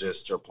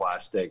dermatologists or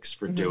plastics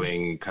for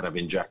doing kind of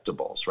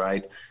injectables,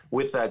 right?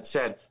 With that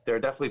said, there are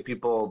definitely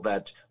people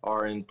that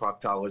are in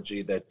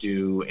proctology that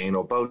do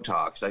anal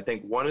Botox. I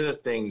think one of the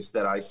things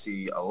that I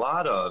see a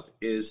lot of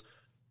is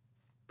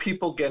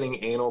people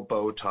getting anal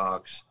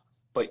Botox,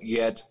 but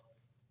yet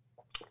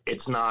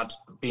it's not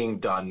being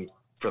done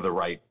for the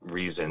right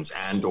reasons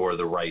and or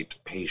the right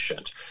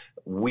patient.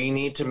 we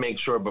need to make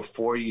sure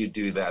before you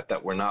do that,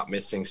 that we're not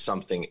missing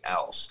something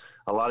else.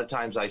 A lot of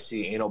times I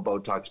see anal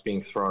Botox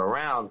being thrown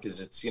around because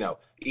it's,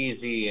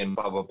 easy and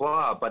blah, blah,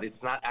 blah, but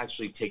it's not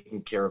actually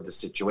taking care of the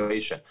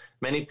situation.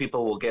 Many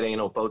people will get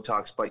anal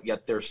Botox, but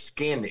yet their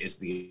skin is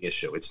the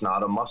issue. It's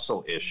not a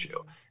muscle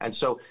issue. And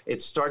so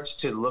it starts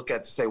to look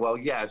at, say, well,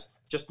 yes,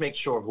 just make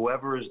sure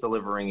whoever is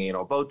delivering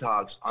anal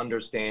Botox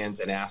understands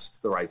and asks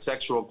the right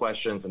sexual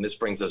questions. And this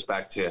brings us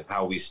back to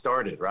how we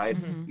started, right?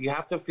 Mm-hmm. You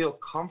have to feel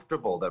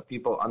comfortable that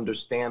people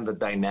understand the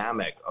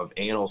dynamic of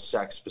anal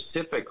sex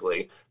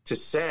specifically to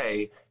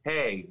say,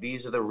 hey,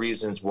 these are the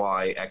reasons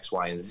why X,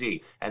 Y, and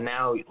Z. And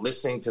now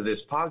listening to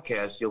this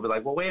podcast, you'll be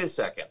like, well, wait a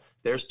second.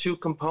 There's two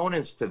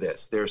components to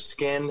this. There's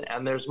skin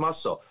and there's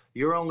muscle.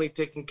 You're only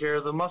taking care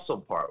of the muscle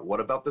part. What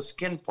about the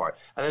skin part?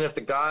 And then if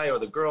the guy or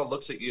the girl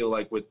looks at you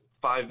like with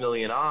 5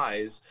 million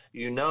eyes,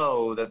 you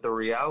know that the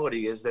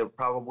reality is they're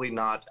probably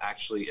not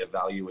actually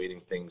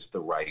evaluating things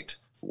the right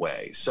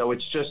way. So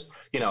it's just,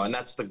 and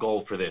that's the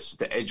goal for this,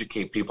 to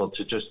educate people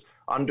to just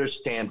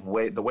understand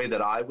the way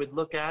that I would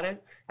look at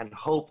it and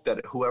hope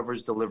that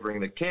whoever's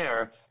delivering the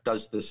care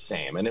does the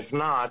same. And if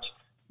not,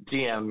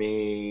 DM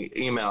me,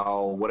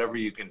 email, whatever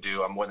you can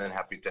do. I'm more than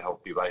happy to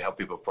help people. I help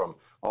people from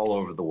all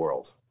over the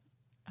world.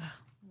 Oh,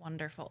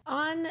 wonderful.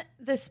 On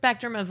the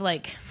spectrum of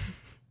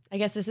I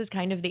guess this is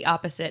kind of the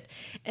opposite,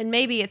 and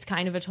maybe it's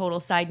kind of a total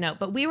side note,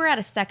 but we were at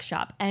a sex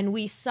shop and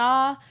we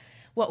saw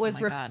what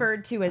was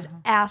referred to as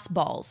ass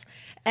balls.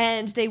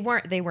 And they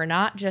were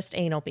not just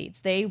anal beads.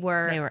 They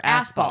were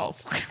ass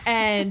balls.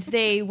 And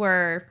they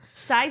were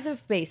size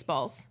of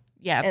baseballs.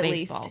 Yeah, at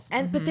baseballs. Least.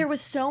 And but there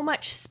was so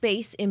much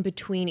space in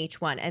between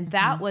each one. And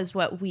that was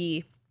what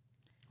we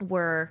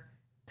were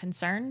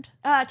concerned?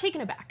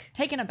 Taken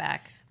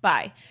aback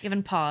by.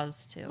 Given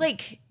pause too.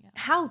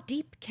 How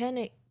deep can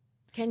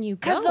you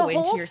go into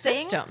your whole thing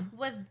system?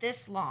 Was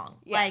this long?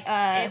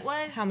 Yeah. It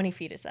was. How many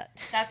feet is that?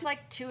 That's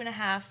like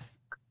 2.5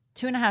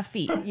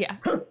 feet. Yeah.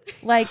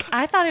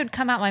 I thought it would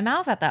come out my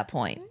mouth at that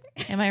point.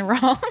 Am I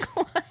wrong?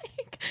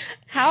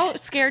 How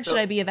scared should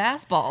I be of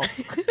ass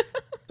balls?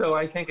 So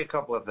I think a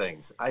couple of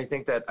things. I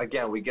think that,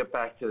 again, we get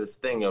back to this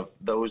thing of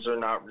those are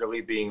not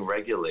really being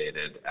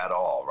regulated at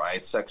all,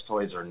 right? Sex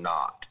toys are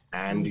not.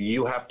 And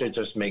you have to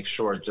just make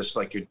sure, just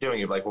like you're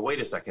doing, you're like, well,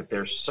 wait a second,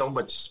 there's so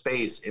much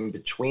space in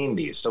between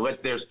these. So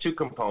there's two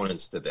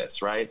components to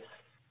this, right?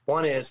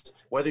 One is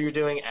whether you're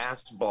doing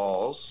ass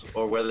balls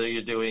or whether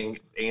you're doing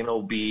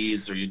anal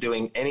beads or you're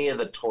doing any of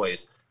the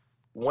toys,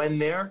 when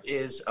there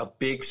is a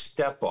big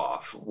step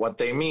off, what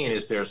they mean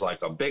is there's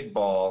like a big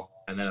ball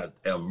and then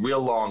a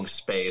real long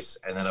space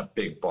and then a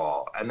big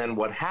ball. And then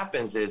what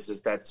happens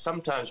is that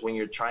sometimes when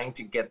you're trying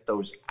to get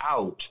those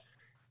out,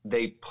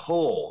 they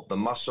pull the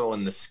muscle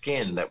and the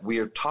skin that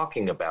we're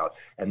talking about,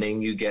 and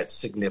then you get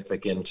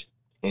significant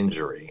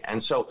injury.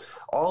 And so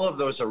all of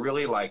those are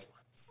really like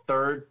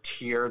third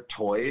tier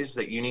toys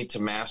that you need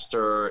to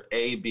master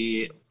A,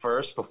 B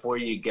first before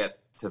you get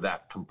to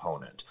that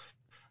component.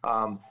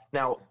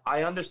 Now,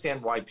 I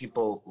understand why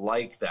people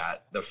like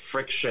that, the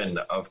friction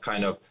of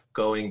kind of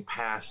going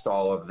past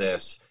all of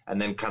this and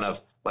then kind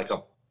of like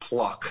a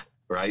pluck,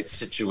 right,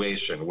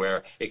 situation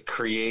where it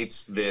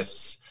creates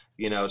this,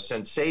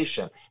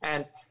 sensation.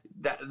 And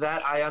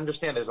that I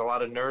understand there's a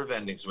lot of nerve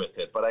endings with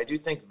it, but I do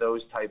think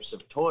those types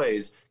of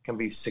toys can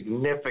be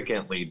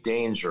significantly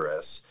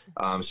dangerous,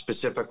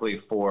 specifically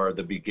for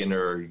the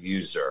beginner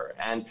user.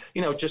 And,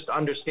 just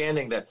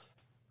understanding that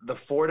the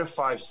 4 to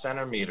 5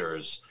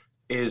 centimeters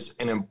is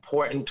an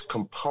important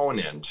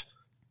component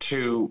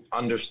to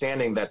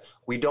understanding that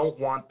we don't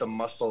want the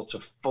muscle to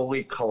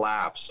fully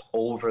collapse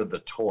over the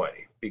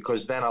toy,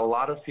 because then a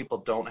lot of people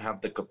don't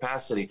have the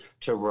capacity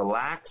to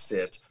relax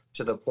it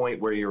to the point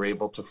where you're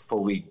able to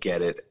fully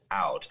get it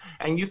out.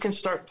 And you can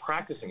start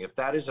practicing. If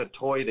that is a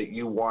toy that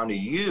you want to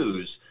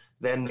use,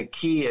 then the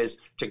key is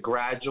to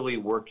gradually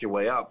work your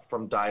way up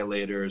from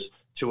dilators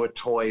to a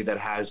toy that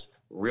has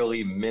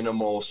really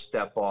minimal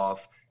step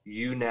off.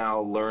 You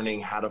now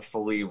learning how to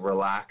fully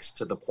relax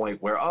to the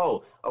point where,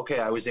 oh, okay,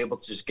 I was able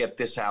to just get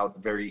this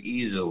out very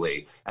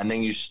easily. And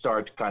then you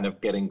start kind of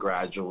getting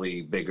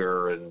gradually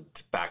bigger and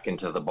back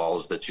into the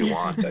balls that you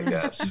want, I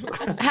guess.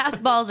 Ass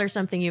balls are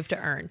something you have to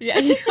earn. Yeah,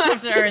 you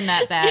have to earn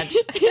that badge.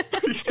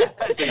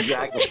 Yes,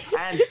 exactly.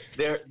 And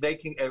they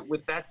can,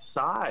 with that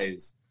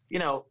size,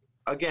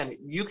 again,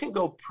 you can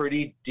go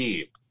pretty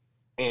deep.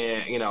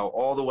 And,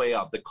 all the way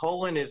up. The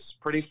colon is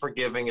pretty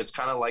forgiving. It's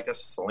kind of like a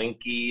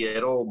slinky.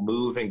 It'll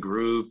move and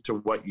groove to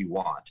what you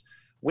want.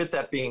 With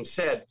that being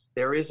said,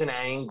 there is an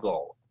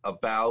angle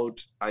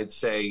about, I'd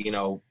say,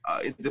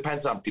 it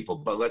depends on people,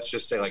 but let's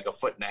just say like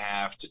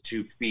 1.5 to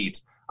 2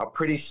 feet, a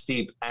pretty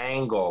steep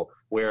angle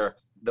where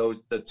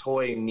the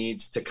toy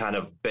needs to kind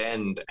of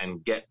bend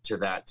and get to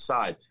that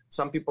side.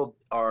 Some people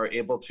are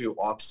able to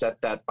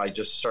offset that by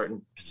just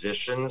certain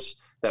positions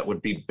that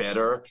would be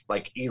better,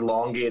 like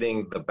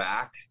elongating the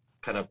back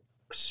kind of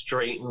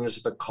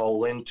straightens the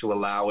colon to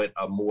allow it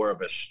a more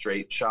of a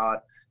straight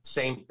shot.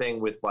 Same thing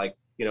with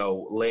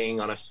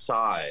laying on a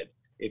side.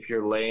 if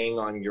you're laying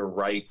on your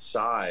right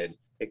side,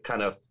 it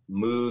kind of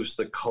moves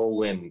the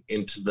colon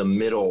into the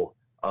middle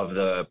of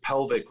the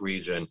pelvic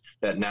region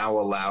that now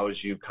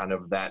allows you kind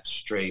of that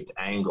straight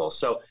angle.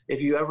 So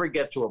if you ever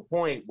get to a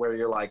point where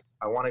you're like,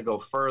 I want to go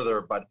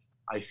further, but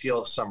I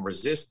feel some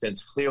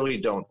resistance, clearly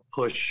don't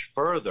push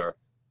further,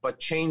 but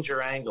change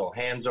your angle,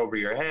 hands over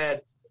your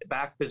head,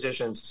 back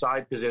positions,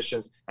 side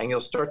positions, and you'll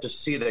start to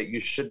see that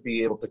you should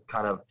be able to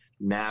kind of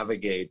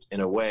navigate in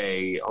a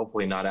way,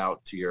 hopefully not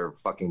out to your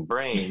fucking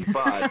brain,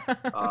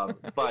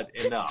 but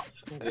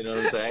enough. You know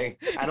what I'm saying?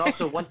 And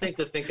also, one thing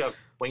to think of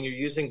when you're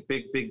using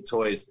big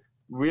toys,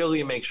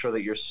 really make sure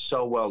that you're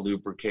so well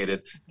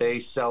lubricated. They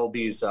sell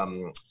these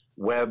on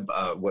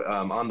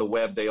the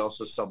web. They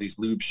also sell these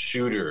lube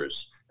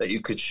shooters that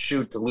you could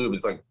shoot the lube.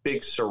 It's like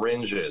big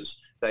syringes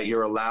that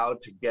you're allowed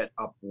to get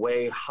up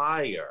way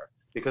higher,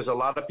 because a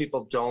lot of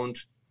people don't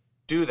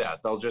do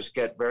that. They'll just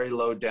get very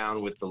low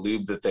down with the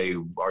lube that they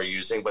are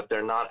using, but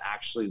they're not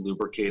actually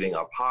lubricating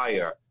up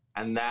higher.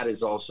 And that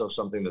is also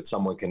something that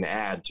someone can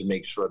add to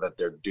make sure that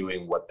they're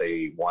doing what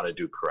they want to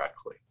do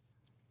correctly.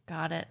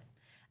 Got it.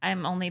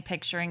 I'm only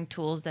picturing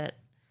tools that,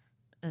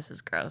 this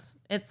is gross.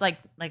 It's like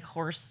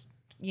horse,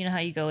 you know how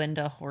you go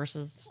into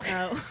horses?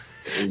 Oh.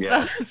 Yes.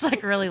 So it's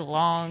like really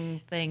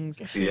long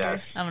things.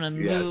 Yes. I'm going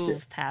to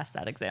move past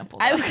that example.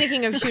 I was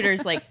thinking of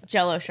shooters like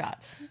Jello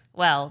shots.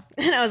 Well,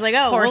 And I was like,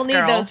 oh, Horse we'll need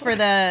girl. those for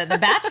the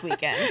batch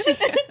weekend.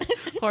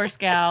 horse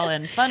gal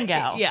and fun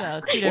gal. Yeah.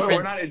 So two Well,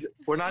 different.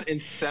 we're not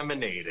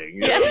inseminating.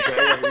 You know what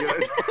I'm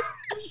saying?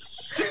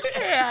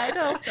 Yeah, I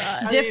know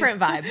that. Different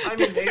vibe. I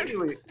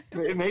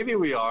mean, maybe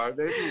we are.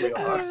 Maybe we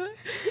are.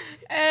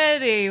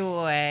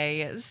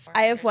 Anyways.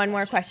 I have one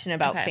more question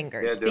about Okay.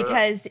 fingers, Yeah, do it.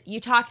 because you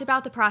talked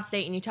about the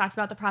prostate, and you talked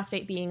about the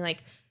prostate being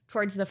like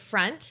towards the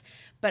front,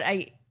 but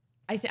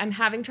I'm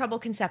having trouble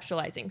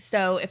conceptualizing.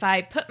 So if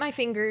I put my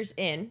finger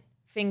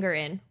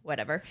in,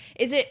 whatever,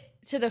 is it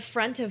to the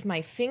front of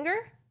my finger?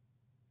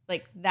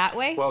 Like that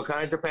way? Well, it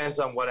kind of depends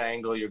on what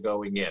angle you're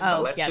going in.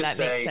 Oh, but yeah, that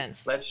makes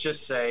sense. Let's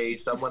just say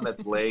someone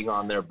that's laying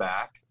on their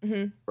back,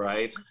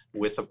 right,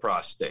 with a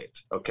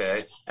prostate,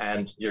 okay?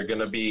 And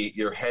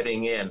you're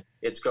heading in.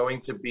 It's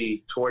going to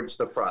be towards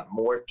the front,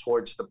 more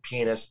towards the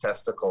penis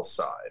testicle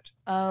side.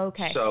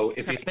 Okay. So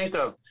if Perfect.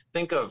 you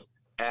think of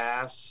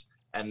ass,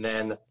 and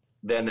then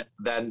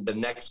the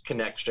next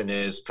connection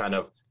is kind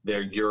of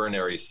their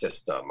urinary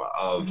system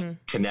of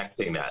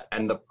connecting that.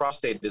 And the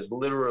prostate is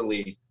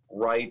literally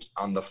right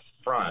on the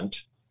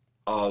front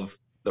of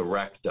the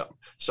rectum.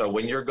 So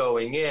when you're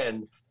going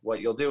in,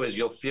 what you'll do is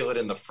you'll feel it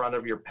in the front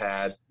of your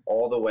pad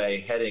all the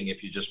way heading.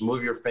 If you just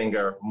move your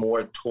finger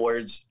more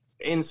towards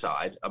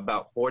inside,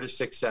 about 4 to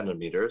 6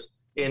 centimeters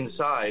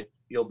inside,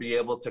 you'll be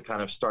able to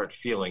kind of start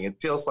feeling.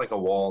 It feels like a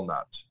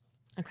walnut.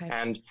 Okay.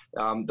 And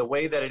the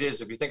way that it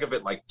is, if you think of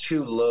it like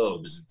two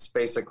lobes, it's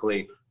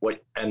basically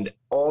and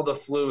all the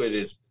fluid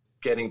is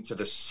getting to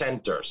the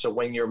center. So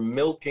when you're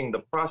milking the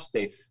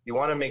prostate, you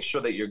want to make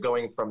sure that you're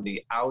going from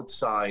the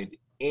outside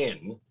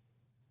in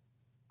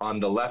on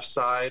the left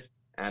side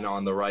and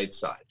on the right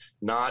side,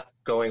 not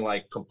going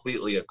like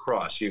completely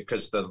across you,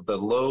 because the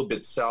lobe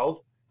itself,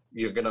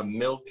 you're going to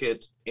milk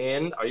it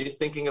in. Are you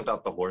thinking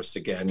about the horse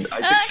again?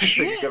 I think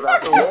she's thinking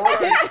about the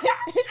horse.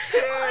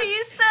 Oh,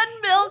 you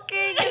said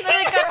milking, and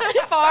then it got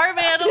to farm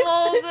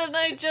animals, and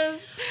I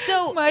just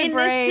So my in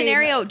brain. this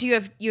scenario, you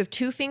have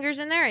two fingers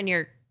in there, and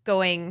you're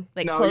going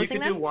like No, you closing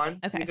could them? do one.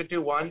 Okay. You could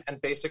do one,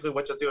 and basically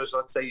what you'll do is,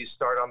 let's say you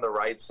start on the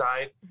right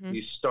side. Mhm. You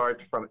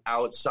start from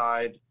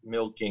outside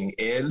milking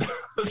in.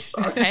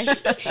 Sorry. Okay.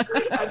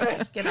 and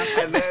then, Get off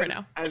and that for then,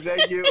 now. and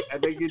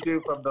then you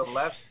do from the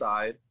left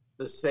side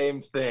the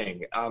same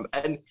thing.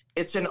 And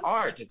it's an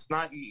art. It's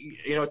not,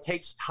 it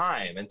takes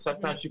time. And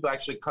sometimes people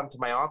actually come to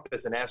my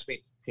office and ask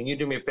me, can you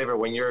do me a favor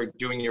when you're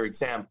doing your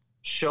exam?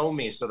 Show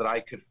me so that I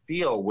could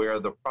feel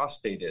where the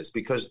prostate is,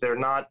 because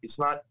it's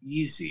not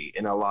easy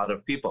in a lot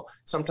of people.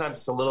 Sometimes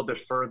it's a little bit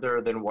further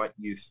than what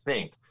you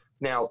think.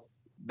 Now,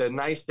 the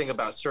nice thing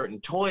about certain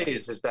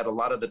toys is that a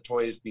lot of the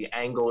toys, the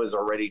angle is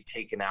already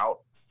taken out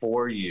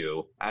for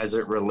you as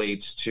it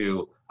relates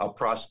to a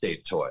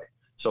prostate toy.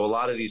 So a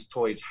lot of these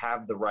toys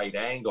have the right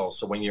angle.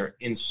 So when you're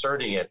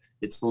inserting it,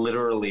 it's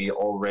literally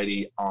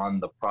already on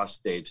the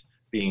prostate,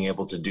 being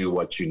able to do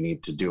what you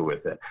need to do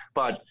with it.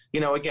 But,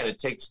 again, it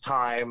takes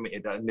time,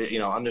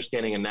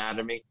 understanding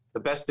anatomy. The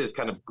best is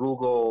kind of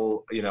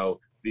Google,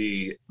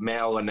 the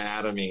male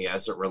anatomy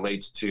as it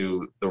relates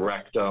to the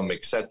rectum,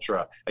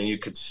 etc. And you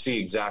could see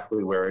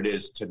exactly where it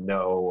is to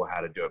know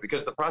how to do it.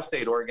 Because the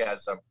prostate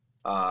orgasm,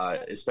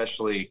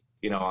 especially,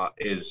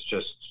 is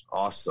just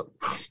awesome.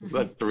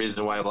 That's the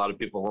reason why a lot of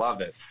people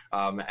love it.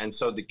 And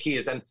so the key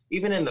is, and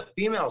even in the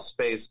female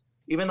space,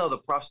 even though the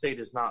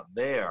prostate is not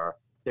there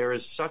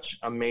is such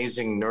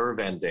amazing nerve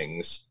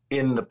endings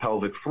in the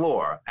pelvic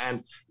floor.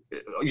 And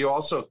you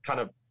also kind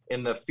of,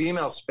 in the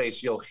female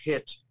space, you'll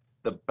hit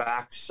the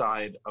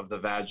backside of the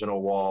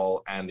vaginal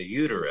wall and the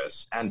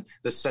uterus. And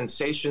the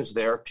sensations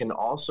there can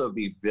also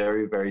be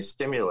very, very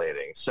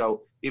stimulating.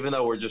 So even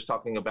though we're just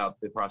talking about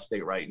the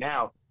prostate right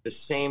now, the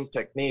same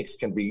techniques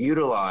can be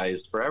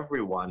utilized for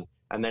everyone,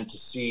 and then to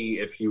see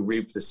if you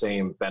reap the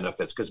same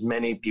benefits, because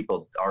many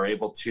people are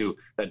able to,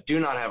 that do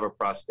not have a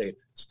prostate,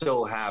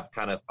 still have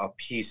kind of a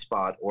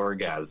P-spot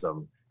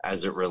orgasm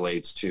as it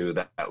relates to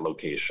that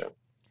location.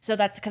 So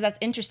that's because that's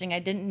interesting. I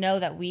didn't know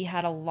that we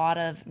had a lot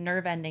of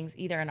nerve endings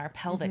either in our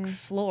pelvic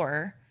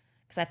floor,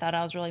 because I thought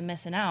I was really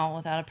missing out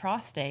without a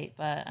prostate,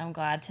 but I'm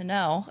glad to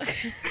know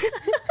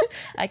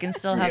I can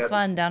still have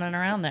fun down and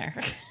around there.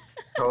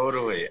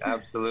 Totally.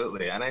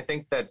 Absolutely. And I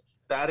think that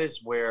that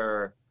is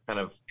where kind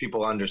of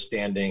people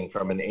understanding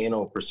from an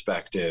anal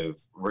perspective,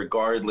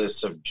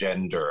 regardless of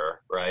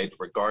gender, right?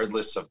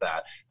 Regardless of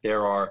that,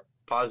 there are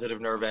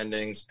positive nerve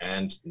endings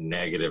and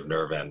negative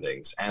nerve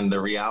endings. And the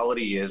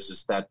reality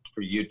is that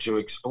for you to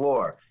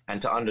explore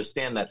and to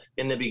understand that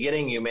in the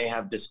beginning, you may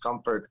have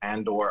discomfort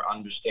and or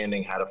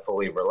understanding how to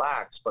fully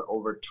relax, but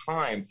over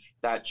time,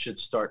 that should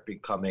start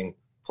becoming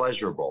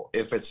pleasurable.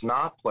 If it's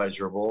not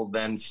pleasurable,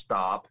 then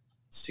stop,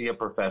 see a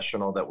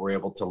professional that we're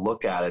able to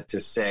look at it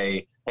to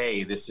say,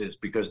 hey, this is,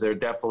 because there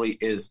definitely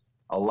is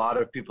a lot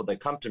of people that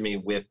come to me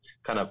with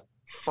kind of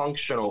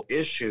functional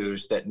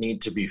issues that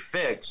need to be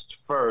fixed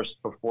first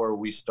before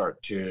we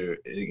start to,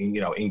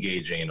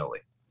 engage anally.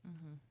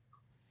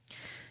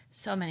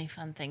 So many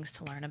fun things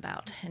to learn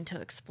about and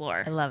to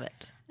explore. I love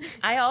it.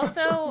 I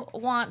also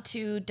want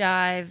to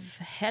dive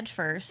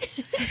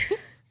headfirst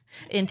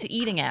into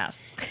eating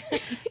ass.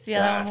 See how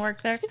that one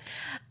worked there?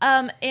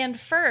 And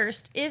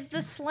first, is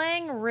the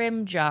slang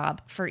rim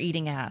job for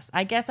eating ass?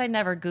 I guess I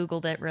never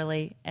Googled it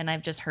really, and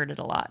I've just heard it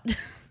a lot.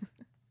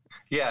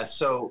 Yeah,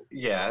 so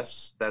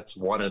yes, that's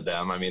one of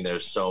them. I mean,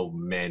 there's so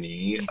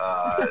many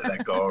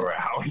that go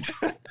around.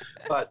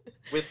 But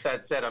with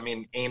that said, I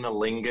mean,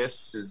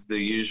 analingus is the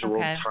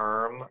usual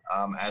term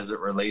as it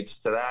relates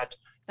to that.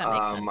 That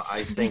makes sense.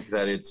 I think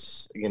that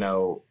it's,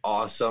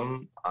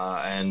 awesome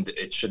and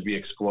it should be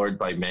explored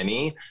by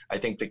many. I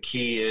think the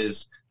key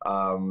is,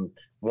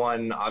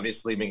 one,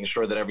 obviously making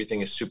sure that everything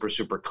is super,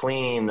 super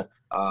clean.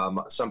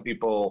 Some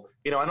people,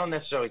 I don't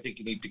necessarily think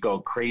you need to go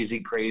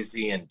crazy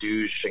and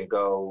douche and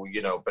go,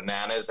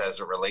 bananas as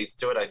it relates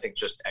to it. I think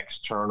just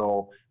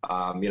external,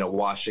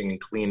 washing and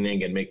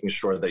cleaning and making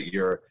sure that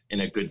you're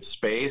in a good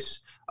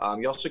space.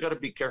 You also got to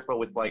be careful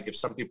with, like, if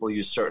some people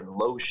use certain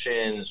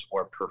lotions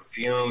or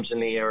perfumes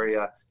in the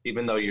area,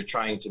 even though you're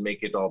trying to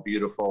make it all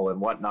beautiful and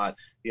whatnot,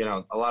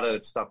 a lot of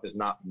that stuff is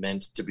not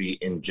meant to be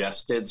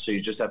ingested. So you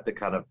just have to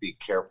kind of be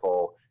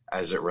careful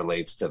as it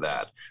relates to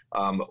that.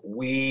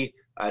 We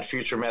at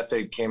Future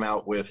Method came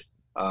out with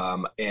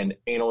an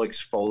anal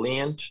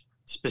exfoliant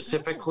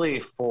specifically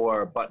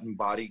for butt and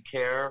body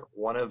care.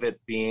 One of it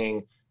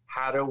being,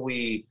 how do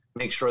we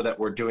make sure that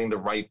we're doing the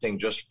right thing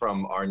just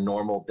from our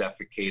normal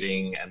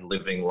defecating and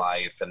living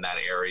life? And that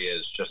area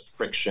is just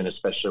friction,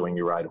 especially when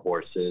you ride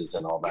horses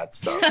and all that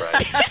stuff,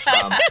 right?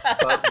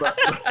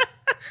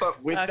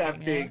 But with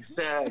that being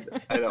said,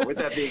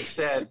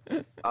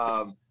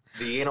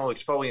 the anal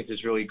exfoliant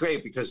is really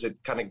great because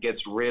it kind of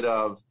gets rid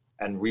of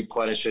and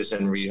replenishes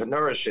and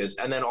renourishes.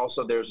 And then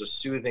also there's a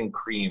soothing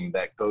cream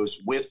that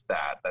goes with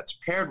that, that's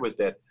paired with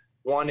it.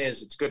 One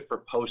is it's good for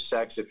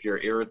post-sex if you're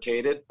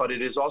irritated, but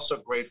it is also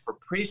great for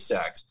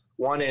pre-sex.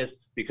 One is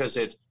because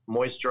it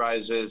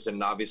moisturizes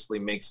and obviously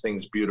makes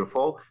things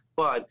beautiful,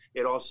 but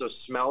it also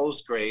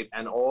smells great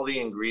and all the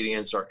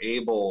ingredients are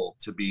able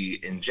to be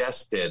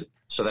ingested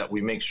so that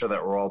we make sure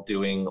that we're all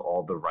doing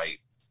all the right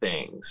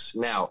things.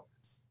 Now,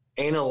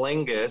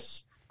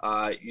 analingus,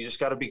 you just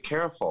got to be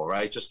careful,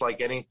 right? Just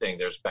like anything,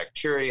 there's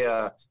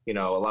bacteria. A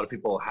lot of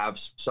people have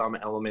some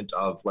element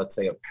of, let's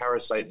say, a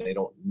parasite and they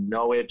don't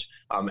know it,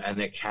 and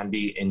it can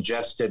be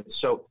ingested.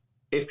 So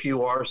if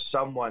you are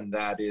someone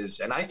that is,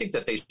 and I think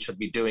that they should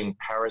be doing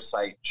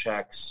parasite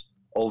checks,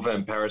 ova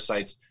and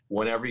parasites,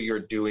 whenever you're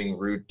doing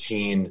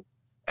routine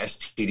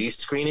STD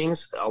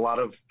screenings. A lot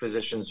of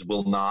physicians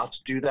will not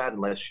do that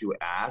unless you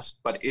ask.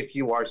 But if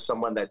you are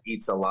someone that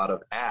eats a lot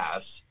of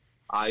ass,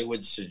 I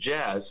would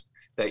suggest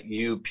that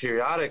you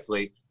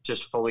periodically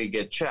just fully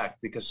get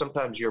checked, because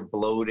sometimes your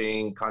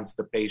bloating,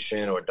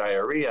 constipation, or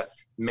diarrhea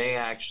may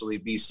actually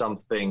be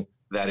something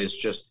that is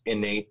just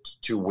innate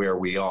to where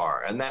we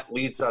are. And that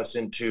leads us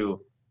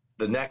into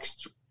the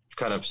next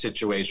kind of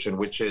situation,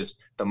 which is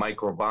the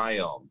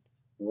microbiome.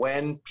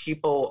 When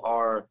people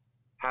are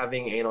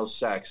having anal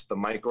sex, the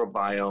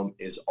microbiome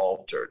is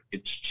altered.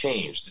 It's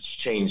changed. It's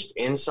changed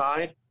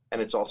inside,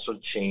 and it's also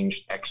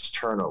changed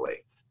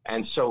externally.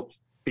 And so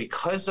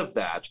because of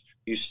that,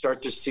 you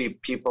start to see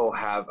people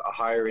have a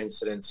higher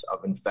incidence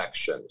of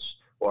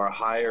infections or a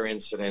higher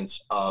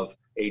incidence of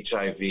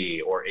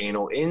HIV or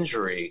anal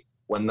injury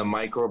when the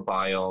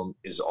microbiome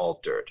is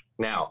altered.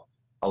 Now,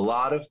 a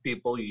lot of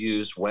people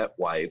use wet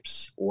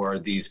wipes or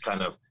these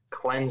kind of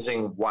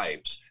cleansing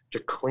wipes to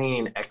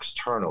clean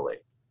externally.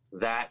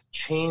 That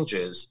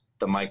changes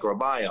the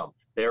microbiome.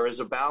 There is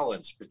a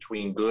balance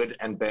between good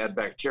and bad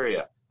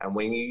bacteria. And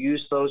when you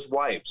use those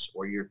wipes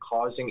or you're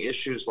causing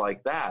issues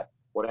like that,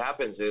 what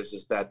happens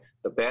is that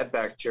the bad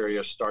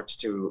bacteria starts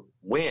to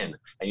win,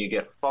 and you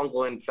get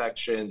fungal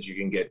infections, you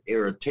can get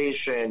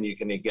irritation, you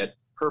can get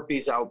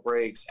herpes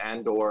outbreaks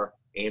and or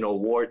anal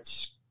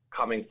warts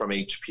coming from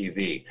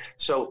HPV.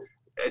 So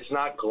it's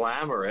not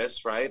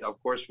glamorous, right? Of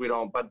course we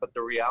don't, but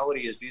the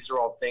reality is these are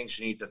all things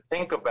you need to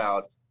think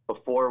about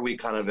before we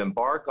kind of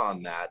embark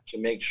on that, to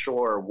make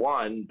sure,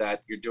 one,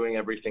 that you're doing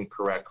everything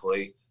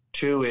correctly.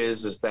 Two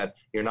is that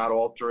you're not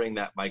altering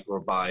that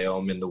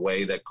microbiome in the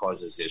way that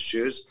causes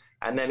issues.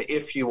 And then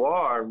if you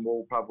are, and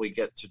we'll probably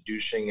get to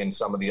douching and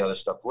some of the other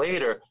stuff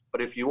later,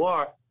 but if you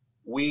are,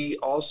 we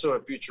also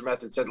at Future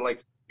Method said,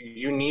 like,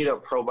 you need a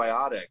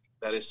probiotic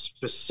that is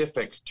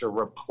specific to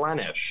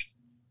replenish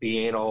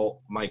the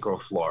anal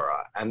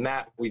microflora. And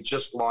that we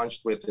just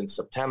launched with in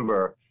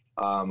September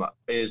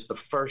is the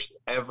first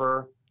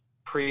ever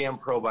pre and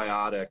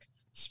probiotic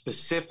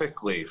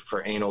specifically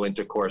for anal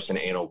intercourse and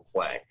anal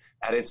play.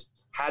 And it's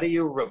how do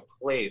you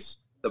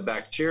replace the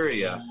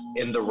bacteria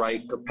in the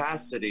right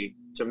capacity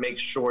to make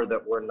sure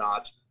that we're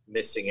not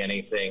missing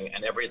anything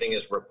and everything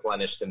is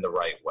replenished in the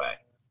right way.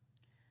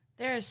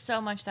 There is so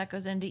much that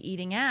goes into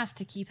eating ass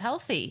to keep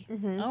healthy.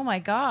 Oh my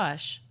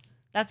gosh.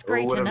 That's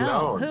great to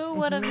know. Who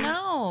would have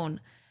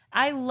known?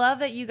 I love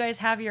that you guys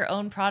have your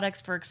own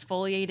products for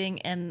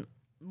exfoliating and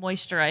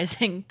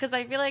moisturizing, because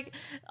I feel like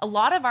a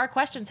lot of our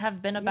questions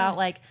have been about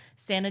like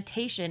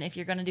sanitation if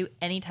you're going to do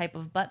any type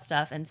of butt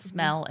stuff, and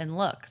smell and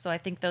look. So I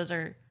think those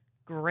are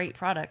great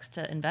products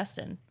to invest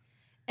in.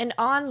 And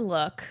on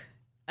look,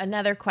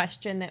 another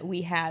question that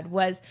we had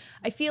was,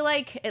 I feel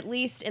like at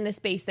least in the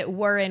space that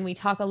we're in, we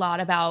talk a lot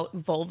about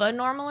vulva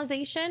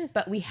normalization,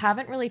 but we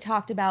haven't really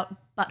talked about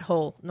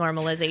butthole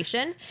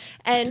normalization.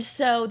 And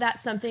so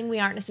that's something we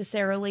aren't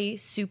necessarily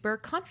super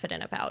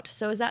confident about.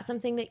 So is that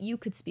something that you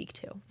could speak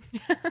to?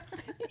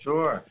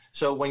 Sure.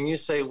 So when you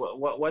say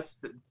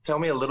tell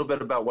me a little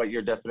bit about what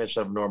your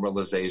definition of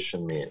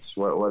normalization means.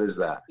 What is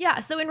that? Yeah.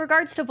 So in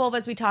regards to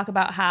vulvas, we talk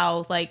about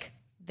how like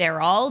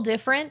they're all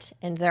different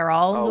and they're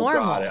all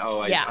normal. Got it.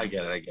 I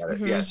get it.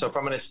 Yeah. So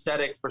from an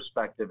aesthetic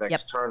perspective,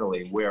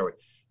 externally,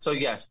 so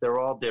yes, they're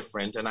all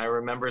different. And I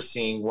remember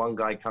seeing one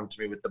guy come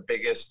to me with the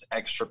biggest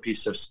extra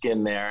piece of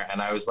skin there.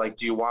 And I was like,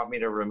 do you want me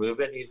to remove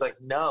it? And he's like,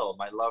 no,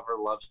 my lover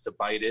loves to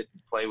bite it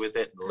and play with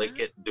it and lick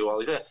it and do all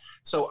these.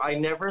 So I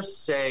never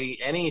say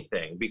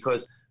anything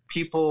because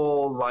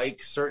people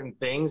like certain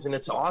things and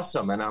it's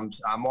awesome. And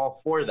I'm all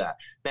for that.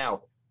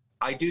 Now,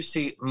 I do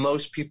see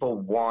most people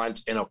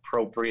want an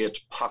appropriate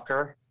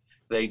pucker.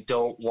 They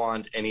don't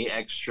want any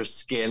extra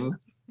skin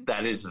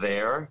that is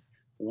there.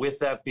 With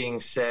that being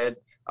said,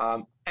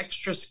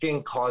 extra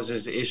skin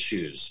causes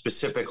issues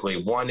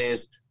specifically. One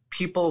is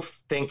people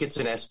think it's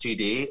an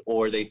STD,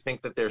 or they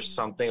think that there's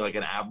something like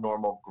an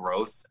abnormal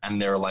growth and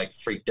they're like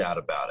freaked out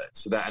about it.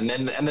 So that, and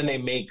then they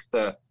make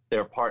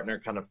their partner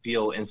kind of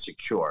feel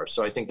insecure.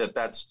 So I think that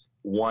that's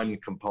one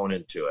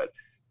component to it.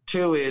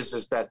 Two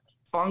is that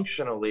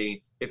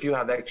functionally, if you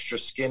have extra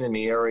skin in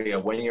the area,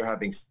 when you're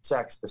having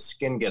sex, the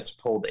skin gets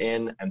pulled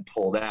in and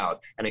pulled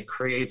out, and it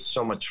creates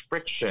so much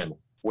friction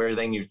where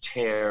then you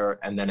tear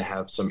and then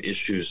have some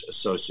issues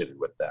associated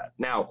with that.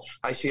 Now,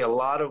 I see a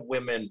lot of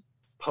women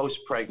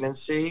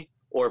post-pregnancy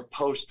or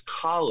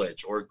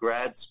post-college or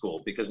grad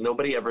school, because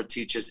nobody ever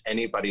teaches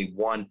anybody,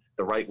 one,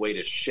 the right way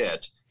to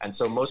shit. And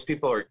so most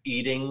people are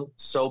eating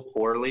so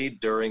poorly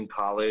during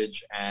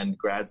college and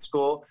grad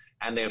school,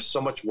 and they have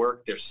so much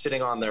work, they're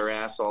sitting on their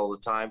ass all the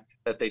time,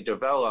 that they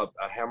develop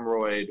a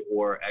hemorrhoid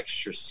or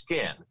extra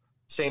skin.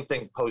 Same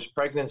thing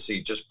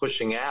post-pregnancy, just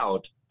pushing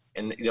out,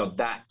 and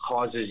that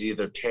causes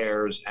either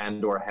tears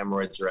and or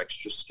hemorrhoids or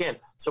extra skin.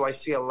 So I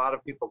see a lot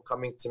of people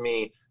coming to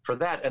me for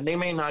that, and they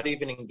may not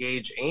even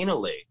engage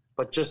anally,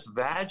 but just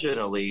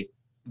vaginally,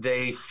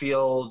 they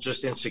feel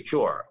just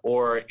insecure,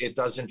 or it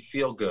doesn't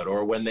feel good,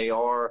 or when they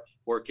are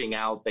working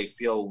out, they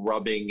feel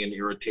rubbing and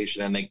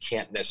irritation and they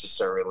can't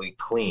necessarily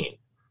clean.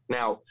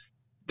 Now,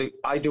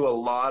 I do a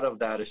lot of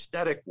that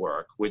aesthetic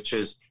work, which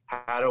is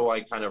how do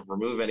I kind of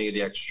remove any of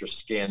the extra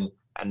skin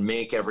and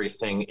make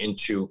everything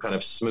into kind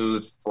of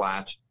smooth,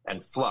 flat,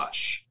 and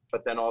flush,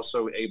 but then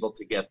also able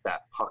to get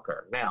that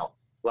pucker. Now,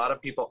 a lot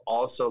of people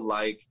also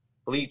like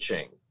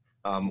bleaching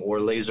or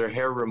laser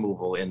hair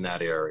removal in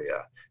that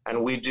area.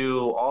 And we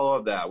do all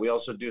of that. We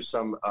also do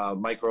some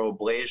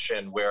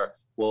microablation where,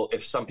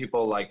 if some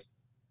people like,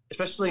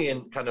 especially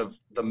in kind of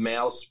the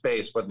male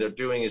space, what they're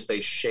doing is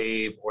they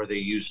shave or they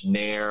use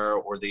Nair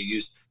or they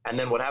use, and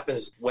then what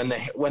happens when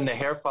the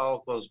hair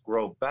follicles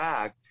grow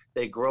back,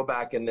 they grow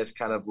back in this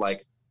kind of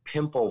like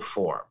pimple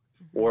form,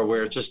 or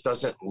where it just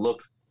doesn't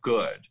look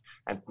good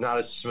and not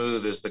as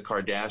smooth as the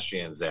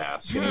Kardashians'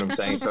 ass. You know what I'm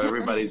saying? So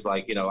everybody's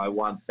like, I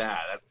want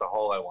that. That's the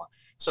hole I want.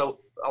 So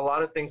a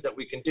lot of things that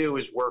we can do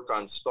is work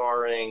on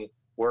scarring,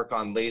 work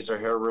on laser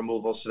hair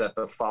removal so that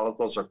the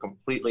follicles are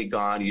completely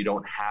gone. You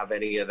don't have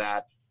any of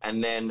that.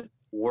 And then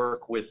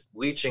work with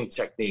bleaching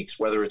techniques,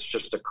 whether it's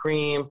just a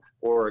cream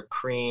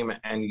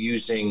and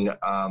using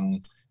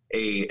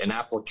an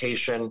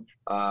application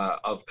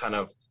of kind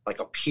of like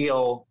a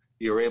peel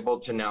you're able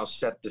to now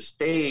set the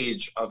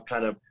stage of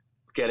kind of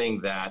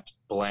getting that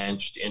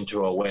blanched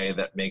into a way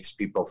that makes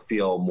people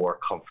feel more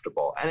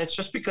comfortable. And it's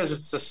just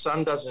because the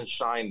sun doesn't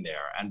shine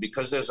there. And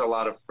because there's a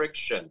lot of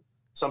friction,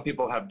 some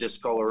people have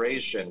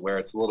discoloration where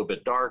it's a little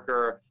bit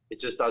darker. It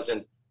just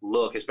doesn't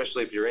look,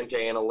 especially if you're into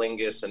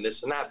analingus and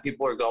this and that,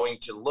 people are going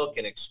to look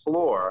and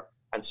explore.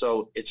 And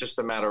so it's just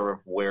a matter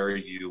of where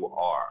you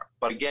are.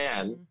 But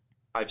again,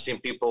 I've seen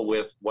people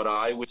with what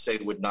I would say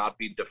would not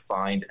be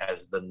defined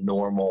as the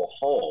normal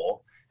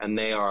hole, and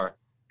they are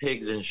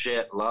pigs and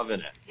shit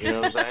loving it. You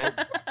know what I'm saying?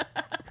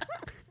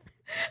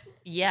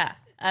 Yeah,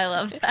 I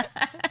love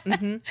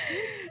that.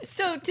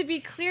 So to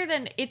be clear,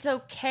 then it's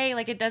okay.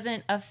 Like, it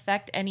doesn't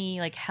affect any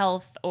like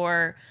health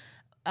or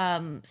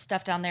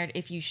stuff down there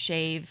if you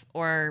shave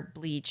or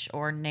bleach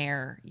or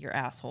nair your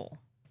asshole.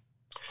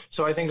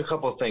 So I think a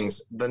couple of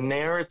things. The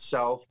nair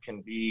itself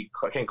can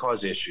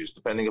cause issues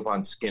depending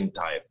upon skin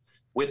type.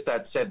 With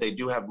that said, they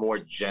do have more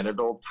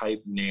genital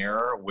type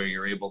nair where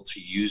you're able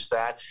to use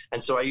that.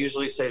 And so I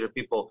usually say to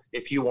people,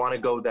 if you want to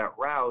go that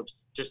route,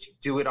 just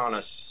do it on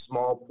a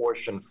small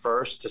portion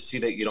first to see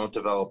that you don't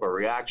develop a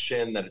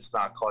reaction, that it's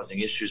not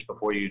causing issues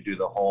before you do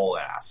the whole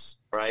ass,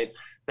 right?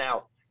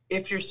 Now,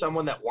 if you're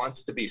someone that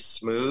wants to be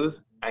smooth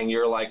and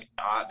you're like,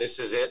 this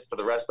is it for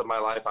the rest of my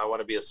life, I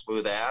want to be a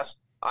smooth ass,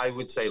 I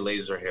would say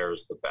laser hair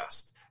is the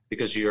best.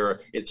 Because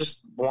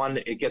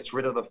it gets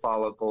rid of the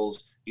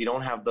follicles. You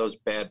don't have those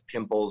bad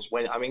pimples.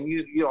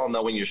 You all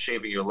know when you're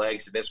shaving your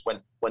legs,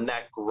 and when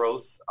that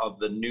growth of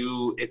the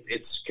new,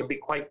 it can be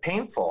quite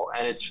painful,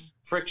 and it's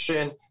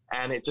friction,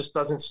 and it just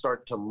doesn't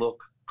start to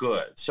look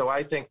good. So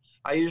I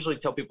usually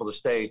tell people to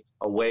stay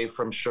away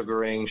from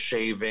sugaring,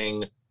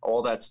 shaving,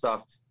 all that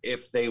stuff.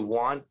 If they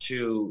want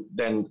to,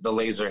 then the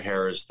laser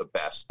hair is the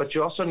best. But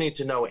you also need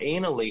to know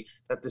anally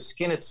that the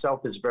skin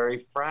itself is very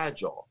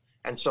fragile.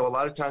 And so a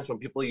lot of times when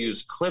people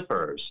use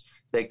clippers,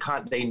 they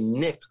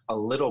nick a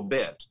little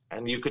bit,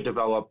 and you could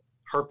develop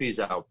herpes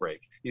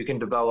outbreak. You can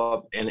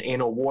develop an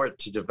anal wart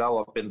to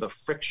develop in the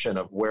friction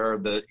of where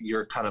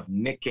you're kind of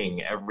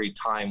nicking every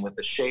time with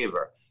the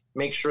shaver.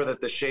 Make sure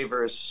that the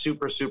shaver is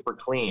super, super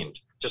cleaned,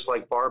 just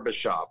like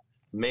barbershop.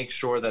 Make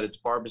sure that it's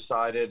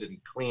barbicided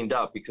and cleaned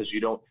up, because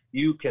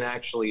you can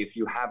actually, if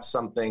you have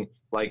something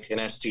like an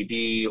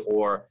STD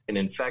or an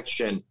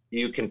infection,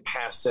 you can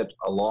pass it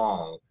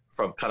along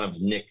from kind of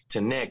nick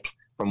to nick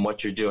from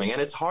what you're doing. And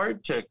it's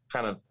hard to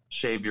kind of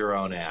shave your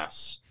own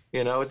ass.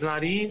 It's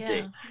not easy.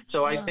 Yeah.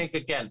 So I think,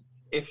 again,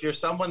 if you're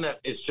someone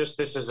that is just,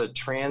 this is a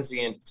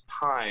transient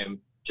time,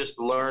 just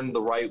learn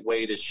the right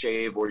way to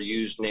shave or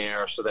use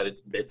nair so that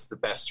it's the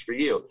best for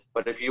you.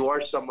 But if you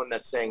are someone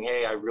that's saying,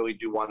 hey, I really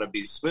do want to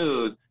be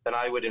smooth, then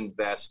I would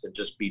invest and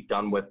just be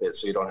done with it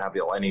so you don't have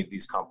any of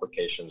these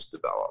complications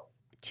develop.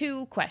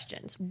 2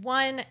 questions.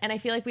 One, and I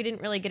feel like we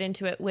didn't really get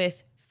into it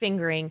with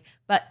fingering,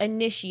 but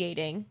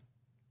initiating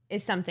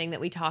is something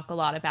that we talk a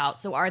lot about.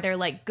 So are there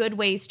like good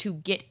ways to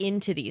get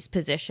into these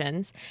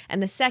positions?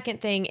 And the second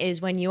thing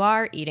is, when you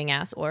are eating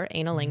ass or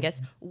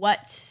analingus,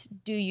 what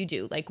do you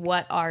do? Like,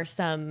 what are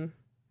some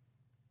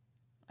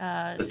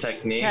the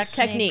techniques?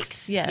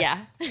 Techniques,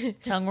 yes. Yeah.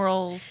 Tongue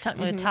rolls,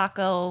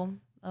 taco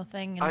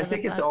thing. I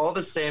think it's all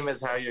the same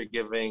as how you're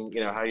giving,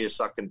 how you're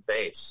sucking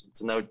face.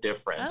 It's no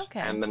different. Okay.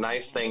 And the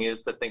nice thing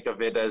is to think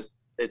of it as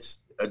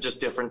it's just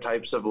different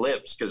types of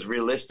lips, because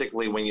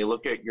realistically, when you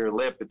look at your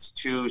lip, it's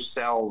 2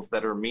 cells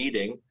that are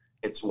meeting.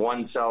 It's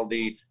one cell,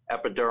 the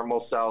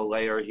epidermal cell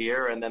layer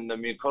here, and then the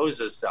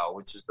mucosa cell,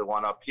 which is the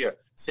one up here.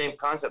 Same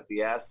concept.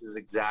 The ass is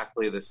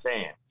exactly the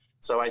same.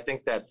 So I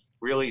think that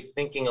really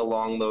thinking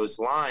along those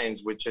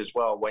lines, which is,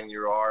 well, when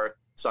you are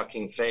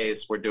sucking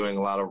face, we're doing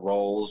a lot of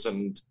rolls,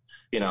 and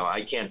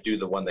I can't do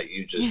the one that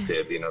you just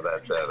did,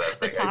 that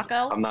thing. The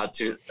taco? I'm not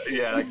too,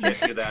 I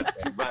can't do that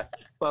thing.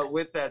 But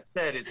with that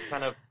said, it's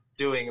kind of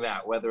doing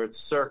that, whether it's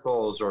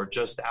circles or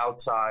just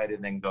outside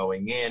and then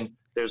going in.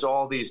 There's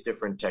all these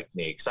different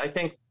techniques. I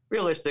think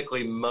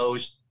realistically,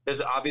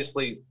 there's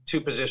obviously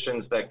 2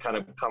 positions that kind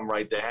of come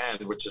right to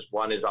hand, which is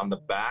one is on the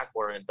back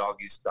or in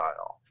doggy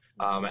style.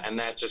 And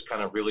that just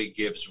kind of really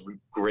gives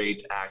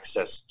great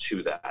access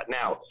to that.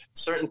 Now,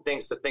 certain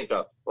things to think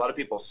of. A lot of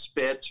people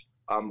spit,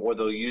 or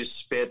they'll use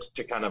spit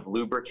to kind of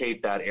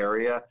lubricate that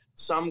area.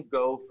 Some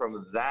go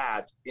from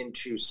that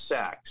into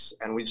sex.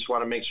 And we just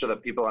want to make sure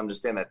that people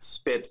understand that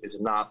spit is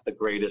not the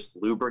greatest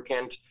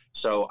lubricant.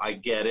 So I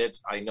get it.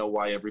 I know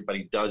why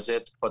everybody does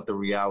it. But the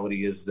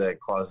reality is that it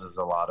causes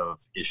a lot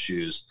of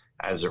issues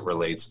as it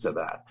relates to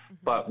that.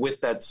 But with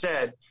that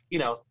said,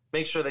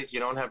 make sure that you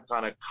don't have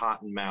kind of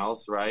cotton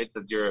mouth, right?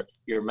 That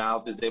your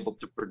mouth is able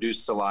to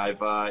produce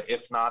saliva.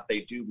 If not,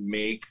 they do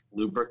make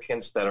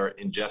lubricants that are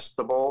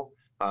ingestible.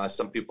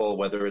 Some people,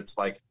 whether it's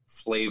like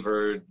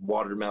flavored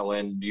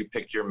watermelon, you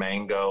pick your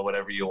mango,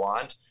 whatever you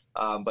want.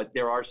 But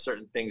there are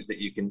certain things that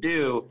you can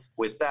do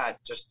with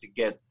that just to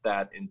get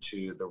that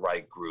into the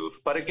right groove.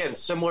 But again,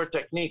 similar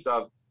technique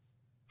of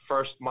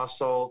first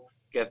muscle,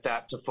 get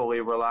that to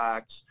fully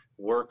relax.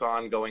 work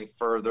on going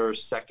further,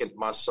 second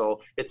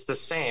muscle, it's the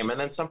same. And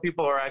then some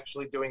people are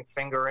actually doing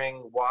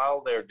fingering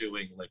while they're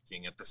doing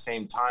licking at the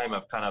same time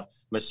of kind of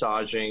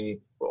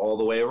massaging all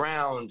the way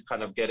around,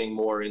 kind of getting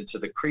more into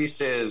the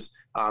creases.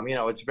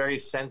 It's very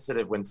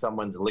sensitive when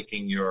someone's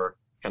licking your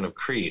kind of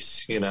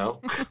crease,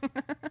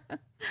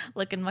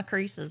 Licking my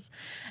creases.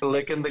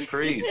 Licking the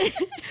crease.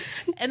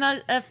 And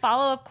a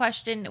follow-up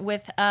question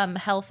with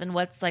health and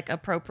what's like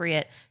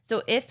appropriate.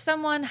 So if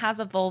someone has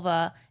a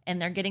vulva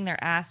and they're getting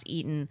their ass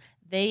eaten,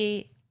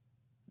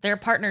 their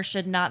partner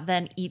should not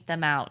then eat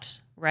them out,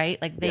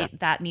 right? Like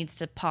that needs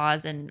to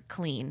pause and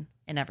clean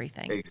and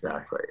everything.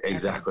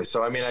 Exactly.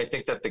 So, I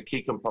think that the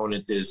key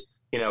component is,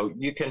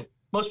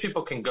 most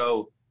people can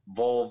go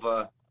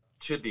vulva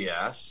to the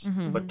ass,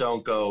 but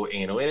don't go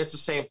anal. And it's the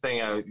same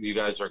thing. You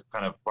guys are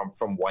kind of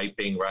from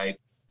wiping, right?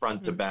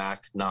 Front to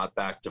back, not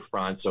back to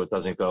front. So it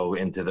doesn't go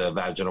into the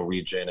vaginal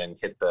region and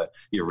hit the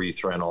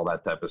urethra and all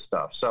that type of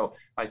stuff. So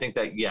I think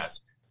that,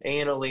 yes,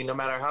 anally, no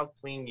matter how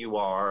clean you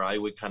are, I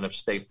would kind of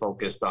stay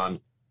focused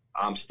on,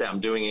 I'm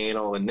doing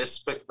anal in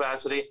this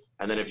capacity.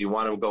 And then if you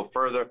want to go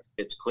further,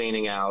 it's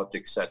cleaning out,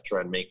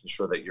 etc., and making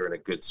sure that you're in a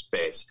good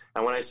space.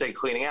 And when I say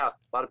cleaning out,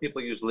 a lot of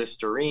people use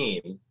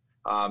Listerine,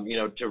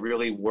 to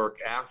really work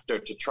after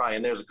to try.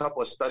 And there's a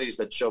couple of studies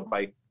that show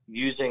by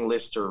using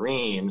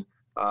Listerine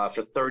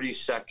for 30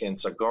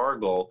 seconds, a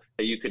gargle,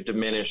 that you could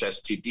diminish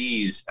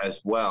STDs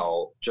as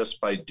well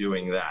just by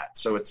doing that.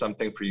 So it's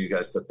something for you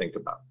guys to think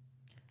about.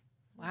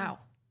 Wow.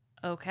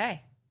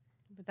 Okay.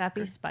 Would that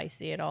be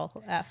spicy at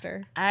all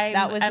after?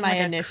 That was my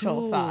initial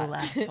cool thought.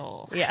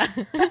 Asshole. Yeah.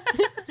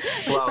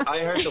 Well, I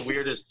heard the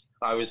weirdest.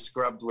 I was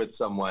scrubbed with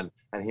someone,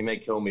 and he may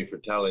kill me for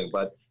telling,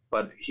 but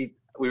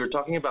we were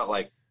talking about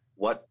like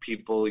what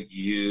people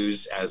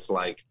use as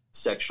like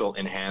sexual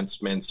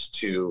enhancements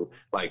to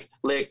like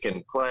lick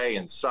and play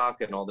and suck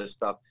and all this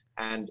stuff.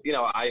 And,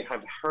 I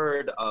have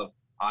heard of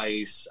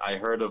ice. I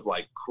heard of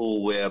like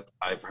Cool Whip.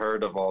 I've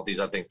heard of all these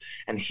other things.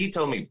 And he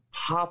told me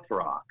Pop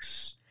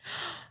Rocks.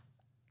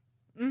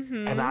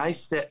 And I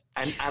said,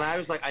 and I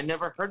was like, I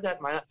never heard that.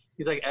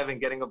 He's like, Evan,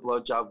 getting a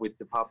blowjob with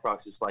the Pop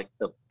Rocks is like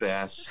the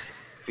best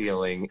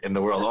feeling in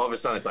the world. All of a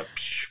sudden, it's like,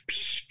 psh,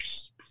 psh,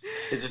 psh.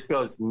 It just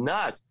goes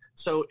nuts.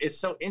 So it's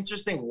so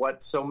interesting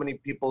what so many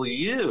people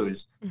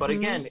use. But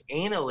again,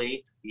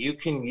 anally, you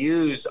can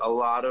use a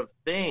lot of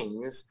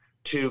things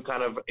to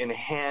kind of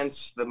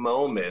enhance the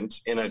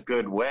moment in a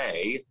good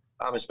way,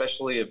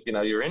 especially if,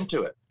 you're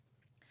into it.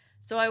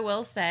 So I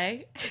will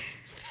say...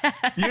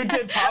 You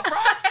did Pop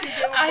Rocks?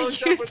 I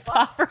used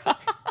Pop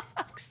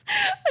Rocks.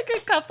 Like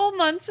a couple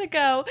months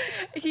ago,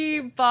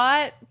 he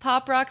bought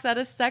Pop Rocks at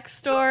a sex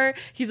store.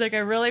 He's like, I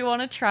really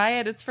want to try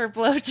it. It's for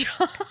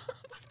blowjobs.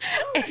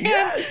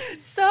 And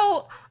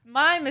so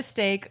my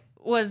mistake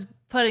was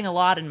putting a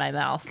lot in my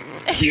mouth.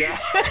 Yeah.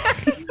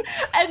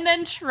 And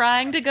then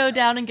trying to go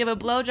down and give a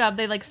blowjob,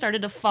 they like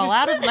started to fall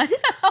out of my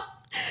mouth.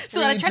 So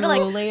then I tried to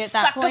like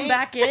suck them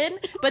back in,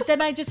 but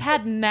then I just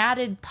had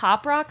matted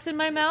Pop Rocks in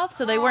my mouth,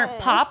 so they weren't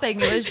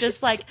popping. It was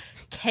just like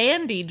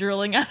candy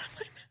drooling out of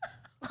my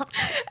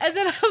mouth. And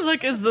then I was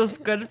like, "Is this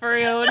good for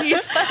you?" And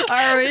he's like,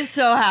 "Are we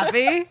so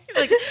happy?" He's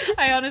like,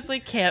 "I honestly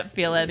can't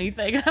feel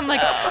anything." And I'm like,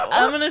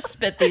 "I'm gonna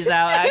spit these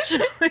out,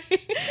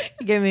 actually."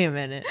 Give me a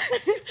minute.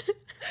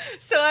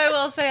 So I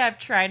will say I've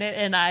tried it,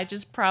 and I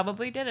just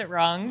probably did it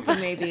wrong. So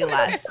maybe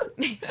less.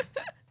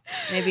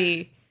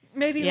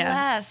 Maybe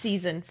less.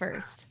 Season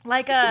first.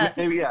 Like a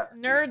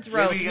Nerds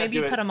Rope. Maybe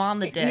you put them on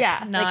the dick.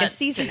 Yeah, not... like a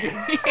season.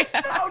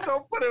 No,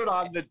 don't put it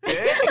on the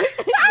dick.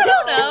 I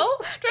don't know.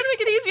 Trying to make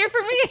it easier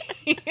for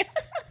me.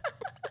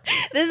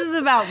 This is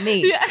about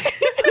me. Yeah.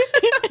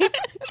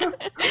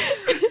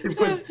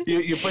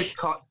 you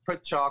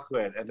put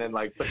chocolate and then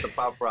like put the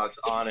Pop Rocks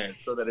on it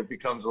so that it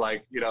becomes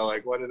like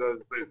like one of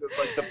those things,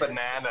 like the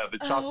banana, the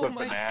chocolate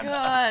banana. Oh my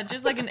god,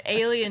 just like an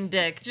alien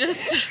dick,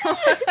 just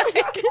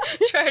like,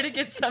 try to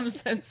get some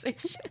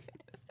sensation.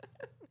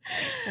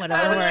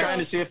 Whatever. I was trying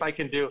to see if I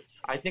can do.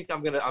 I think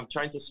I'm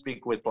trying to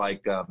speak with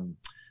like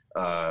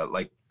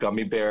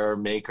gummy bear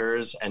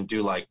makers and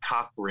do like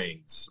cock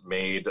rings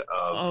made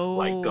of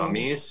like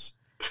gummies.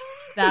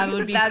 That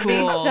would be That'd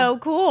be so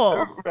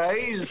cool.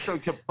 Right? You just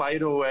can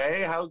bite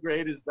away. How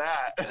great is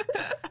that?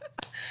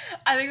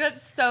 I think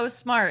that's so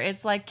smart.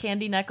 It's like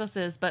candy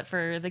necklaces, but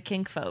for the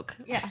kink folk.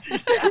 Yeah.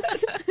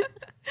 Yes.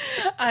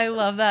 I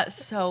love that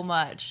so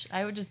much.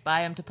 I would just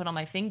buy them to put on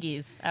my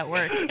fingies at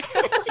work.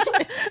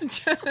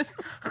 Just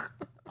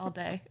all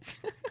day.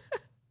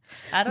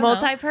 I don't know.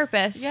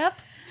 Multi-purpose. Yep.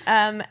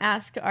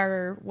 Ask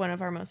one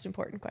of our most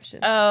important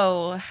questions.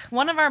 Oh,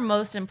 one of our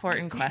most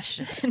important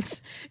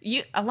questions.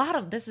 A lot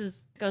of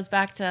this goes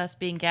back to us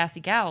being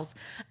gassy gals.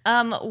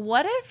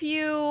 What if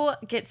you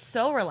get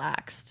so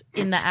relaxed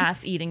in the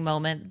ass eating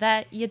moment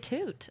that you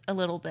toot a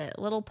little bit,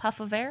 a little puff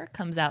of air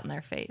comes out in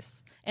their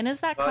face? And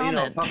is that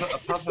common? A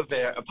puff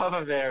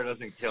of air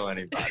doesn't kill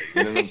anybody.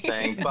 You know what I'm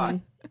saying? But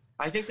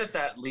I think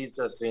that leads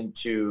us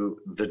into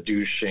the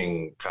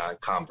douching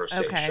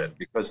conversation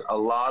because a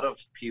lot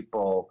of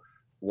people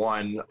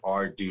one,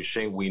 are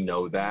douching. We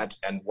know that.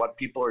 And what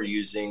people are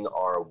using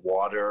are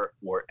water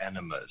or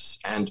enemas.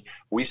 And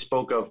we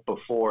spoke of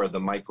before the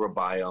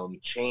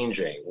microbiome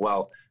changing.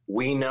 Well,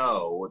 we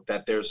know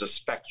that there's a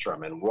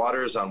spectrum, and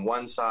water's on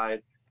one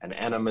side and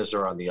enemas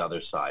are on the other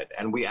side.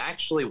 And we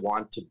actually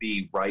want to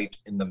be right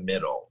in the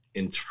middle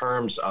in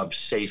terms of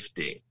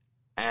safety.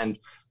 And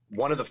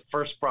one of the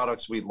first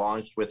products we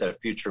launched with at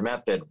Future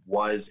Method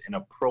was an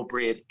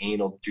appropriate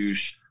anal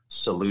douche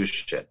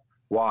solution.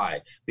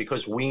 Why?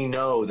 Because we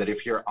know that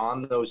if you're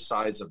on those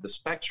sides of the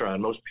spectrum,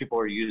 and most people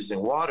are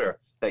using water,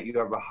 that you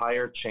have a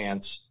higher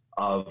chance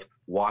of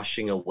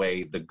washing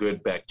away the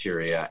good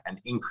bacteria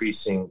and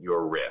increasing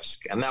your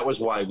risk. And that was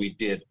why we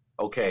did,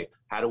 okay,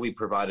 how do we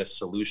provide a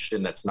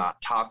solution that's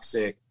not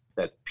toxic,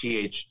 that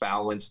pH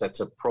balance, that's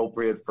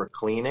appropriate for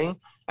cleaning?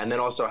 And then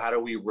also, how do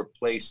we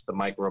replace the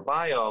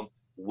microbiome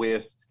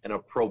with an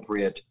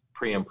appropriate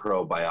pre and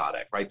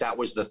probiotic, right? That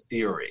was the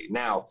theory.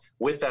 Now,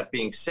 with that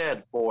being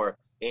said, for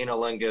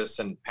analingus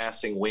and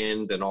passing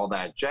wind and all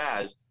that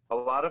jazz, a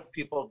lot of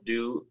people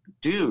do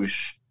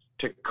douche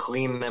to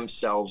clean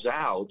themselves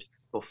out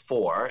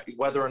before,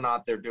 whether or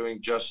not they're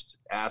doing just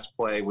ass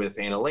play with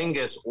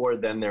analingus or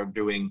then they're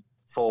doing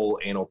full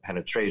anal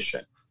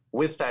penetration.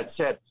 With that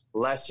said,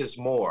 less is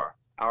more.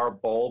 Our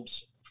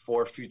bulbs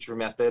for Future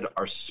Method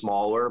are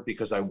smaller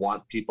because I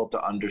want people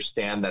to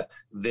understand that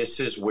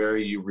this is where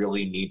you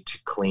really need to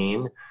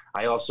clean.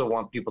 I also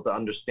want people to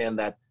understand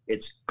that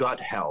it's gut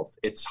health,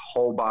 it's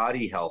whole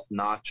body health,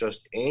 not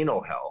just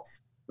anal health,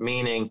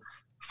 meaning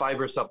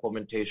fiber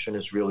supplementation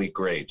is really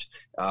great.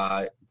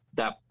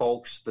 That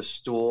bulks the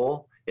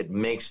stool. It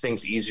makes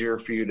things easier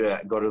for you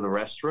to go to the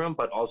restroom,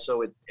 but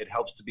also it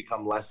helps to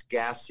become less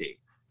gassy.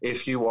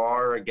 If you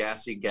are a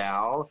gassy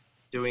gal,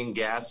 doing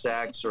Gas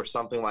X or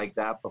something like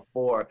that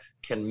before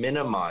can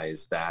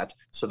minimize that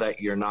so that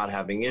you're not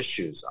having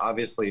issues.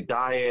 Obviously,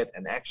 diet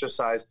and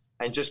exercise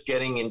and just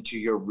getting into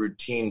your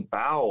routine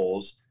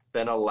bowels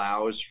then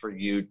allows for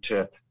you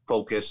to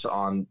focus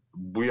on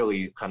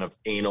really kind of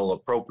anal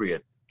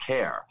appropriate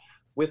care.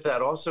 With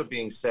that also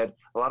being said,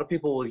 a lot of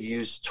people will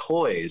use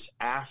toys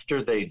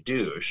after they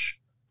douche,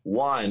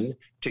 one,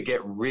 to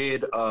get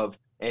rid of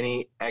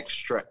any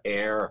extra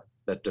air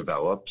that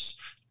develops.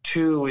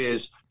 Two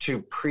is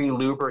to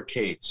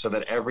pre-lubricate so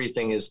that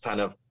everything is kind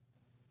of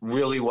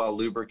really well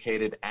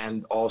lubricated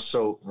and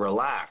also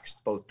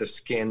relaxed, both the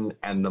skin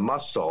and the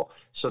muscle,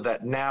 so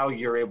that now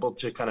you're able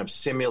to kind of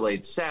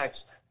simulate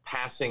sex,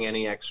 passing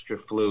any extra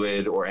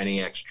fluid or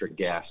any extra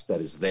gas that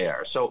is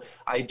there. So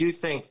I do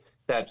think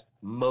that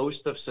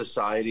most of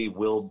society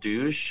will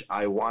douche.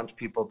 I want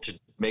people to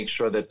make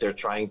sure that they're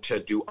trying to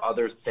do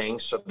other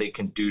things so they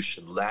can douche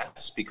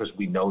less, because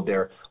we know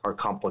there are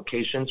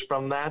complications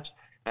from that.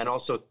 And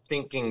also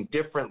thinking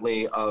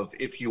differently of,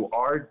 if you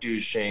are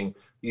douching,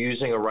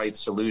 using a right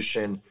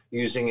solution,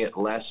 using it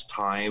less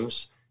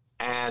times,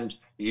 and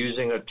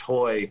using a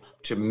toy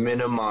to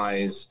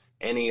minimize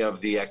any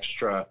of the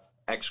extra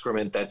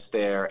excrement that's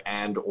there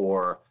and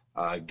or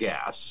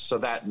gas. So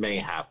that may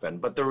happen.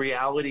 But the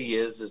reality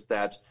is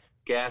that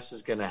gas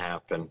is going to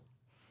happen.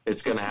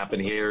 It's going to happen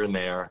here and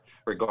there,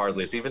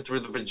 regardless, even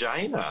through the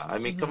vagina. I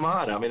mean, come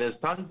on. I mean, there's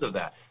tons of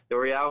that. The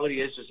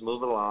reality is just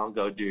move along,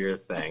 go do your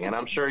thing. And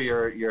I'm sure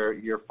your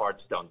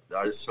farts don't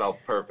smell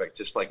perfect,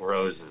 just like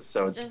roses.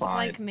 So it's just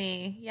fine. Just like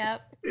me.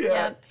 Yep. Yeah.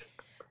 Yep.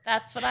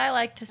 That's what I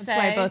like to say. That's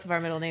why both of our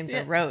middle names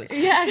are Rose.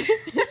 Yeah.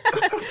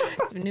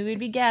 We knew we'd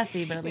be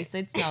gassy, but at least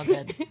they'd smell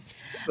good.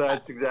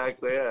 That's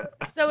exactly it.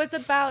 So it's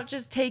about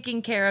just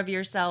taking care of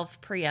yourself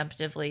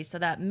preemptively so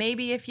that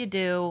maybe if you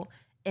do,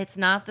 it's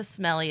not the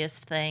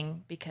smelliest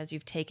thing because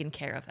you've taken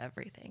care of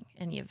everything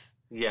and you've...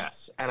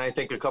 Yes, and I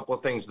think a couple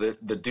of things. The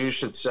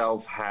douche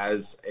itself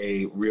has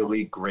a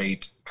really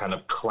great kind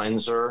of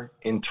cleanser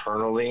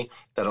internally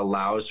that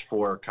allows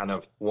for kind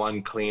of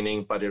one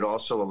cleaning, but it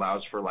also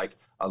allows for like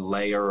a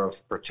layer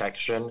of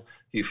protection.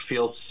 You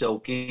feel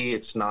silky.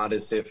 It's not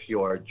as if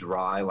you're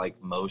dry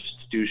like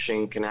most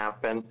douching can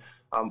happen.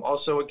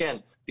 Also,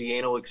 again, the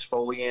anal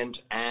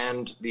exfoliant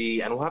and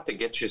we'll have to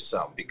get you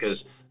some,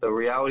 because the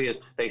reality is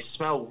they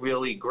smell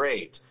really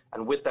great.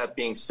 And with that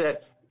being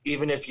said,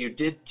 even if you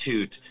did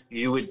toot,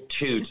 you would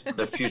toot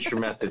the Future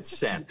Method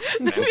scent,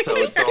 and so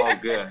it's all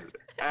good.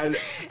 And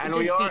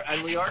we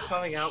are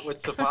coming out with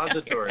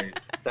suppositories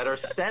that are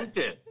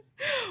scented.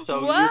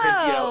 So Whoa. you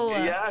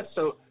can, yeah.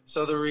 So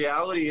the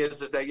reality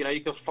is that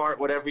you can fart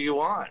whatever you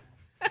want.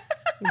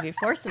 You'd be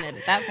forcing it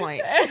at that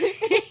point.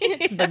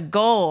 It's the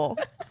goal.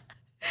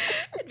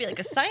 It'd be like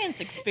a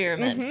science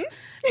experiment.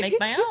 Make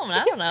my own.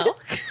 I don't know.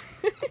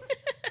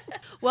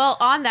 Well,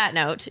 on that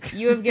note,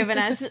 you have given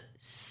us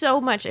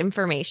so much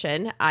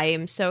information. I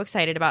am so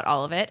excited about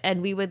all of it. And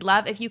we would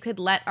love if you could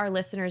let our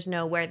listeners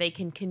know where they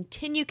can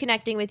continue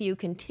connecting with you,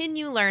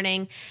 continue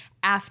learning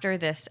after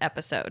this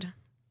episode.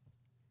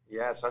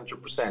 Yes,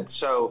 100%.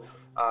 So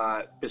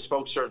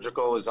Bespoke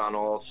Surgical is on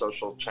all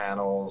social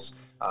channels.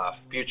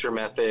 Future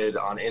Method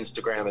on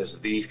Instagram is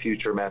The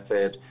Future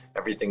Method.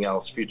 Everything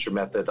else, Future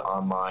Method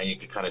online, you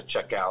can kind of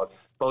check out.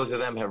 Both of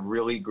them have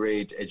really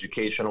great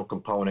educational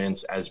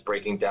components as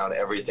breaking down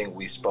everything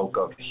we spoke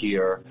of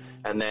here.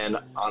 And then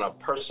on a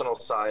personal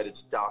side,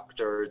 it's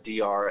Dr.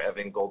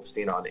 Evan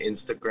Goldstein on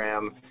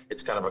Instagram.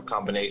 It's kind of a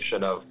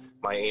combination of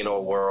my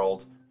anal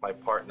world, my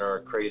partner,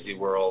 Crazy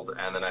World,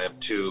 and then I have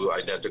 2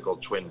 identical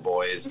twin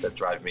boys that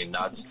drive me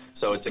nuts.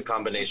 So it's a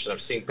combination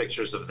of seeing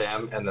pictures of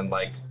them and then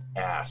like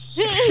ass.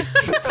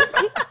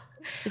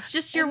 It's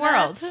just your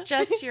world. It's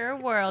just your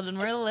world, and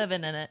we're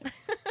living in it.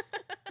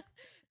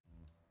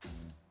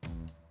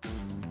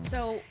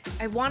 So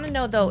I want to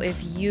know, though,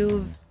 if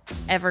you've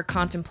ever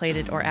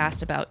contemplated or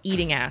asked about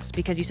eating ass,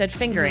 because you said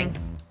fingering,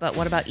 but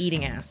what about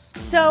eating ass?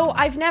 So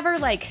I've never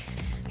like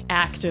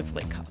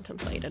actively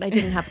contemplated. I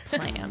didn't have a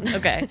plan.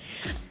 Okay.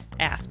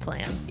 Ass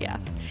plan. Yeah.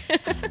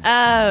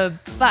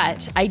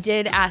 But I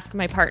did ask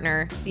my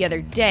partner the other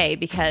day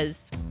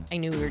because I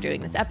knew we were doing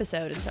this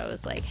episode. And so I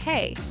was like,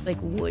 hey, like,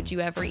 would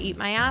you ever eat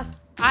my ass?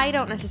 I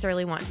don't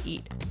necessarily want to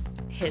eat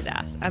his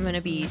ass. I'm going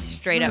to be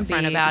straight up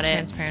front about it.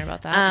 Transparent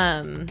about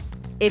that.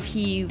 If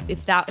he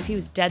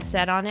was dead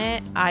set on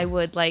it, I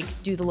would like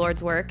do the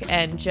Lord's work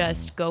and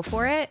just go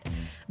for it.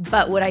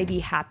 But would I be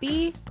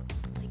happy?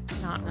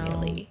 Like, not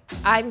really.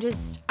 I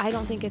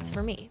don't think it's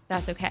for me.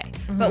 That's okay.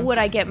 Mm-hmm. But would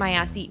I get my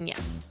ass eaten?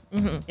 Yes.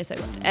 Mm-hmm. Yes, I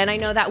would. And I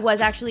know that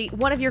was actually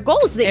one of your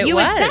goals that you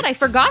had said. I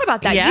forgot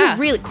about that. Yeah. You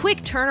really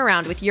quick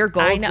turnaround with your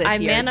goals. I know. This I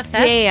year.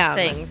 manifest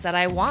things that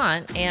I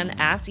want, and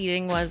ass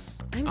eating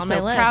was I'm on so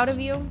my list. proud of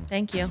you.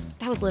 Thank you.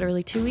 That was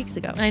literally 2 weeks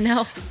ago. I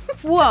know.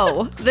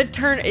 Whoa, the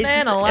turn is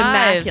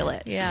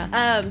immaculate.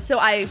 Yeah. So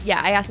I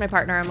asked my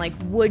partner, I'm like,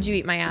 would you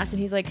eat my ass?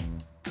 And he's like,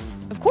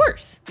 of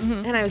course.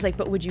 Mm-hmm. And I was like,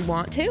 but would you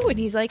want to? And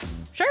he's like,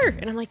 sure.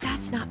 And I'm like,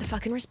 that's not the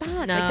fucking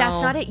response. No. Like,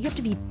 that's not it. You have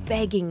to be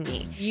begging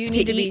me. You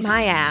need to eat be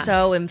my ass.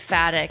 so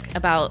emphatic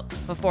about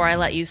before I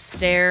let you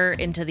stare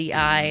into the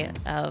eye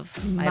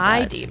of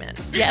my butt. Demon.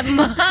 Yeah,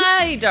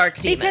 my dark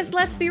demon. Because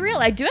let's be real,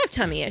 I do have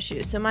tummy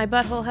issues. So my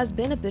butthole has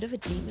been a bit of a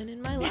demon in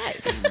my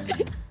life.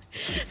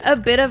 A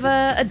bit of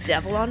a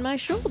devil on my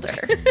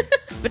shoulder.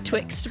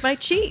 Betwixt my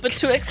cheeks.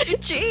 Betwixt your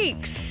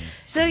cheeks.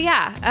 So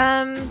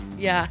yeah.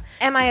 Yeah.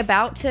 Am I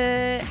about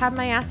to have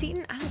my ass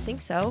eaten? I don't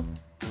think so.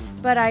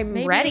 But I'm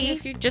maybe ready.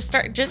 If you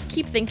just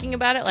keep thinking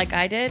about it like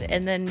I did,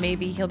 and then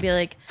maybe he'll be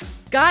like,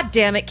 God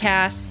damn it,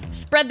 Cass.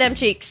 Spread them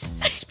cheeks.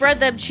 Spread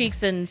them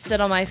cheeks and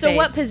sit on my face. So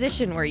what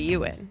position were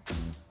you in?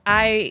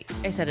 I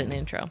said it in the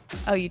intro.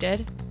 Oh, you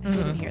did? Mm-hmm. I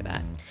didn't hear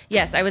that.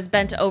 Yes, I was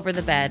bent over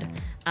the bed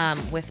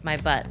with my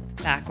butt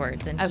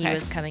backwards, and he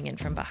was coming in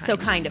from behind. So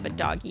kind of a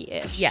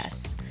doggy-ish.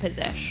 Yes.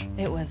 Position.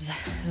 It was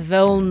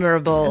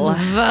vulnerable.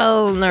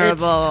 It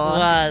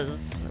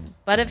was.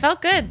 But it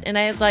felt good. And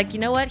I was like, you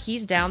know what?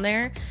 He's down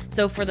there.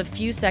 So for the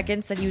few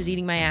seconds that he was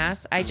eating my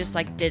ass, I just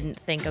like didn't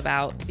think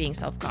about being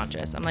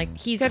self-conscious. I'm like,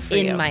 he's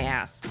in my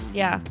ass.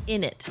 Yeah.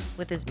 In it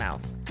with his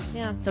mouth.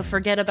 Yeah. So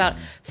forget about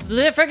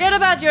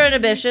your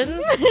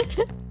inhibitions.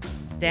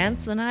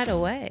 Dance the night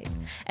away.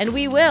 And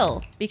we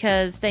will,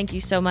 because thank you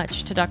so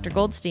much to Dr.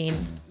 Goldstein.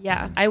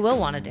 Yeah. I will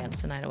want to dance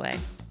the night away.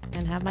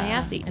 And have my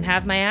ass eaten. And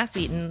have my ass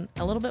eaten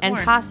a little bit more.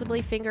 And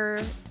possibly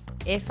finger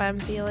if I'm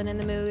feeling in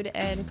the mood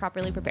and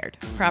properly prepared.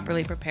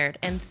 Properly prepared.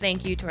 And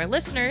thank you to our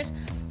listeners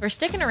for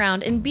sticking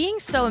around and being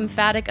so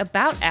emphatic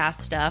about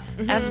ass stuff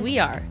as we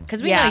are.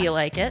 Because we know you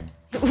like it.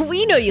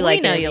 We know you like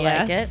it. We know you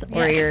like it.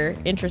 Or you're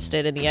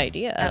interested in the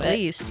idea of it. At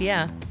least,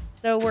 yeah.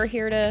 So we're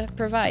here to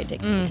provide,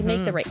 to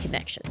make the right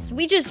connections.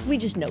 We just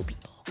know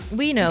people.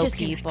 We know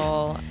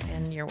people,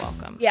 and you're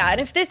welcome. Yeah, and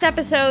if this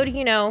episode,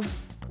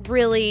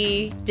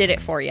 really did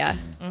it for you,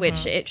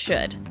 which it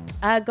should,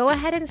 go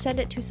ahead and send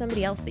it to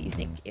somebody else that you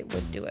think it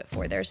would do it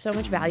for. There's so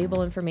much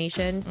valuable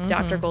information.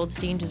 Dr.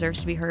 Goldstein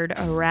deserves to be heard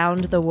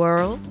around the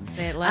world.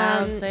 Say it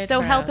loud, say it so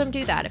proud. help him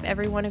do that. If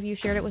every one of you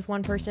shared it with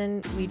one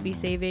person, we'd be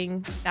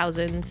saving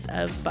thousands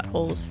of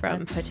buttholes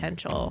from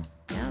potential.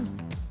 Yeah.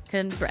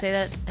 Couldn't say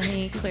that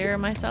any clearer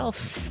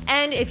myself.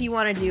 And if you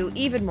want to do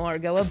even more,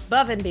 go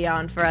above and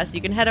beyond for us,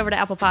 you can head over to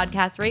Apple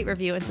Podcasts, rate,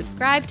 review, and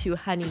subscribe to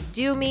Honey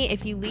Do Me.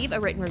 If you leave a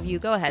written review,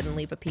 go ahead and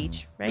leave a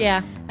peach, right?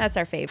 Yeah. That's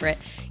our favorite.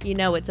 You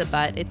know it's a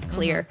butt. It's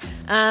clear.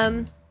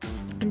 And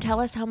tell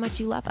us how much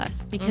you love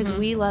us, because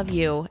we love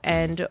you.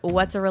 And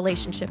what's a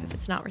relationship if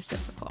it's not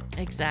reciprocal?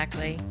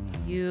 Exactly.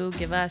 You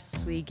give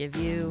us, we give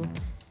you.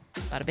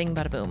 Bada bing,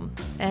 bada boom.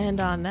 And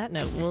on that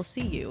note, we'll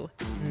see you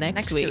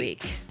next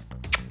week.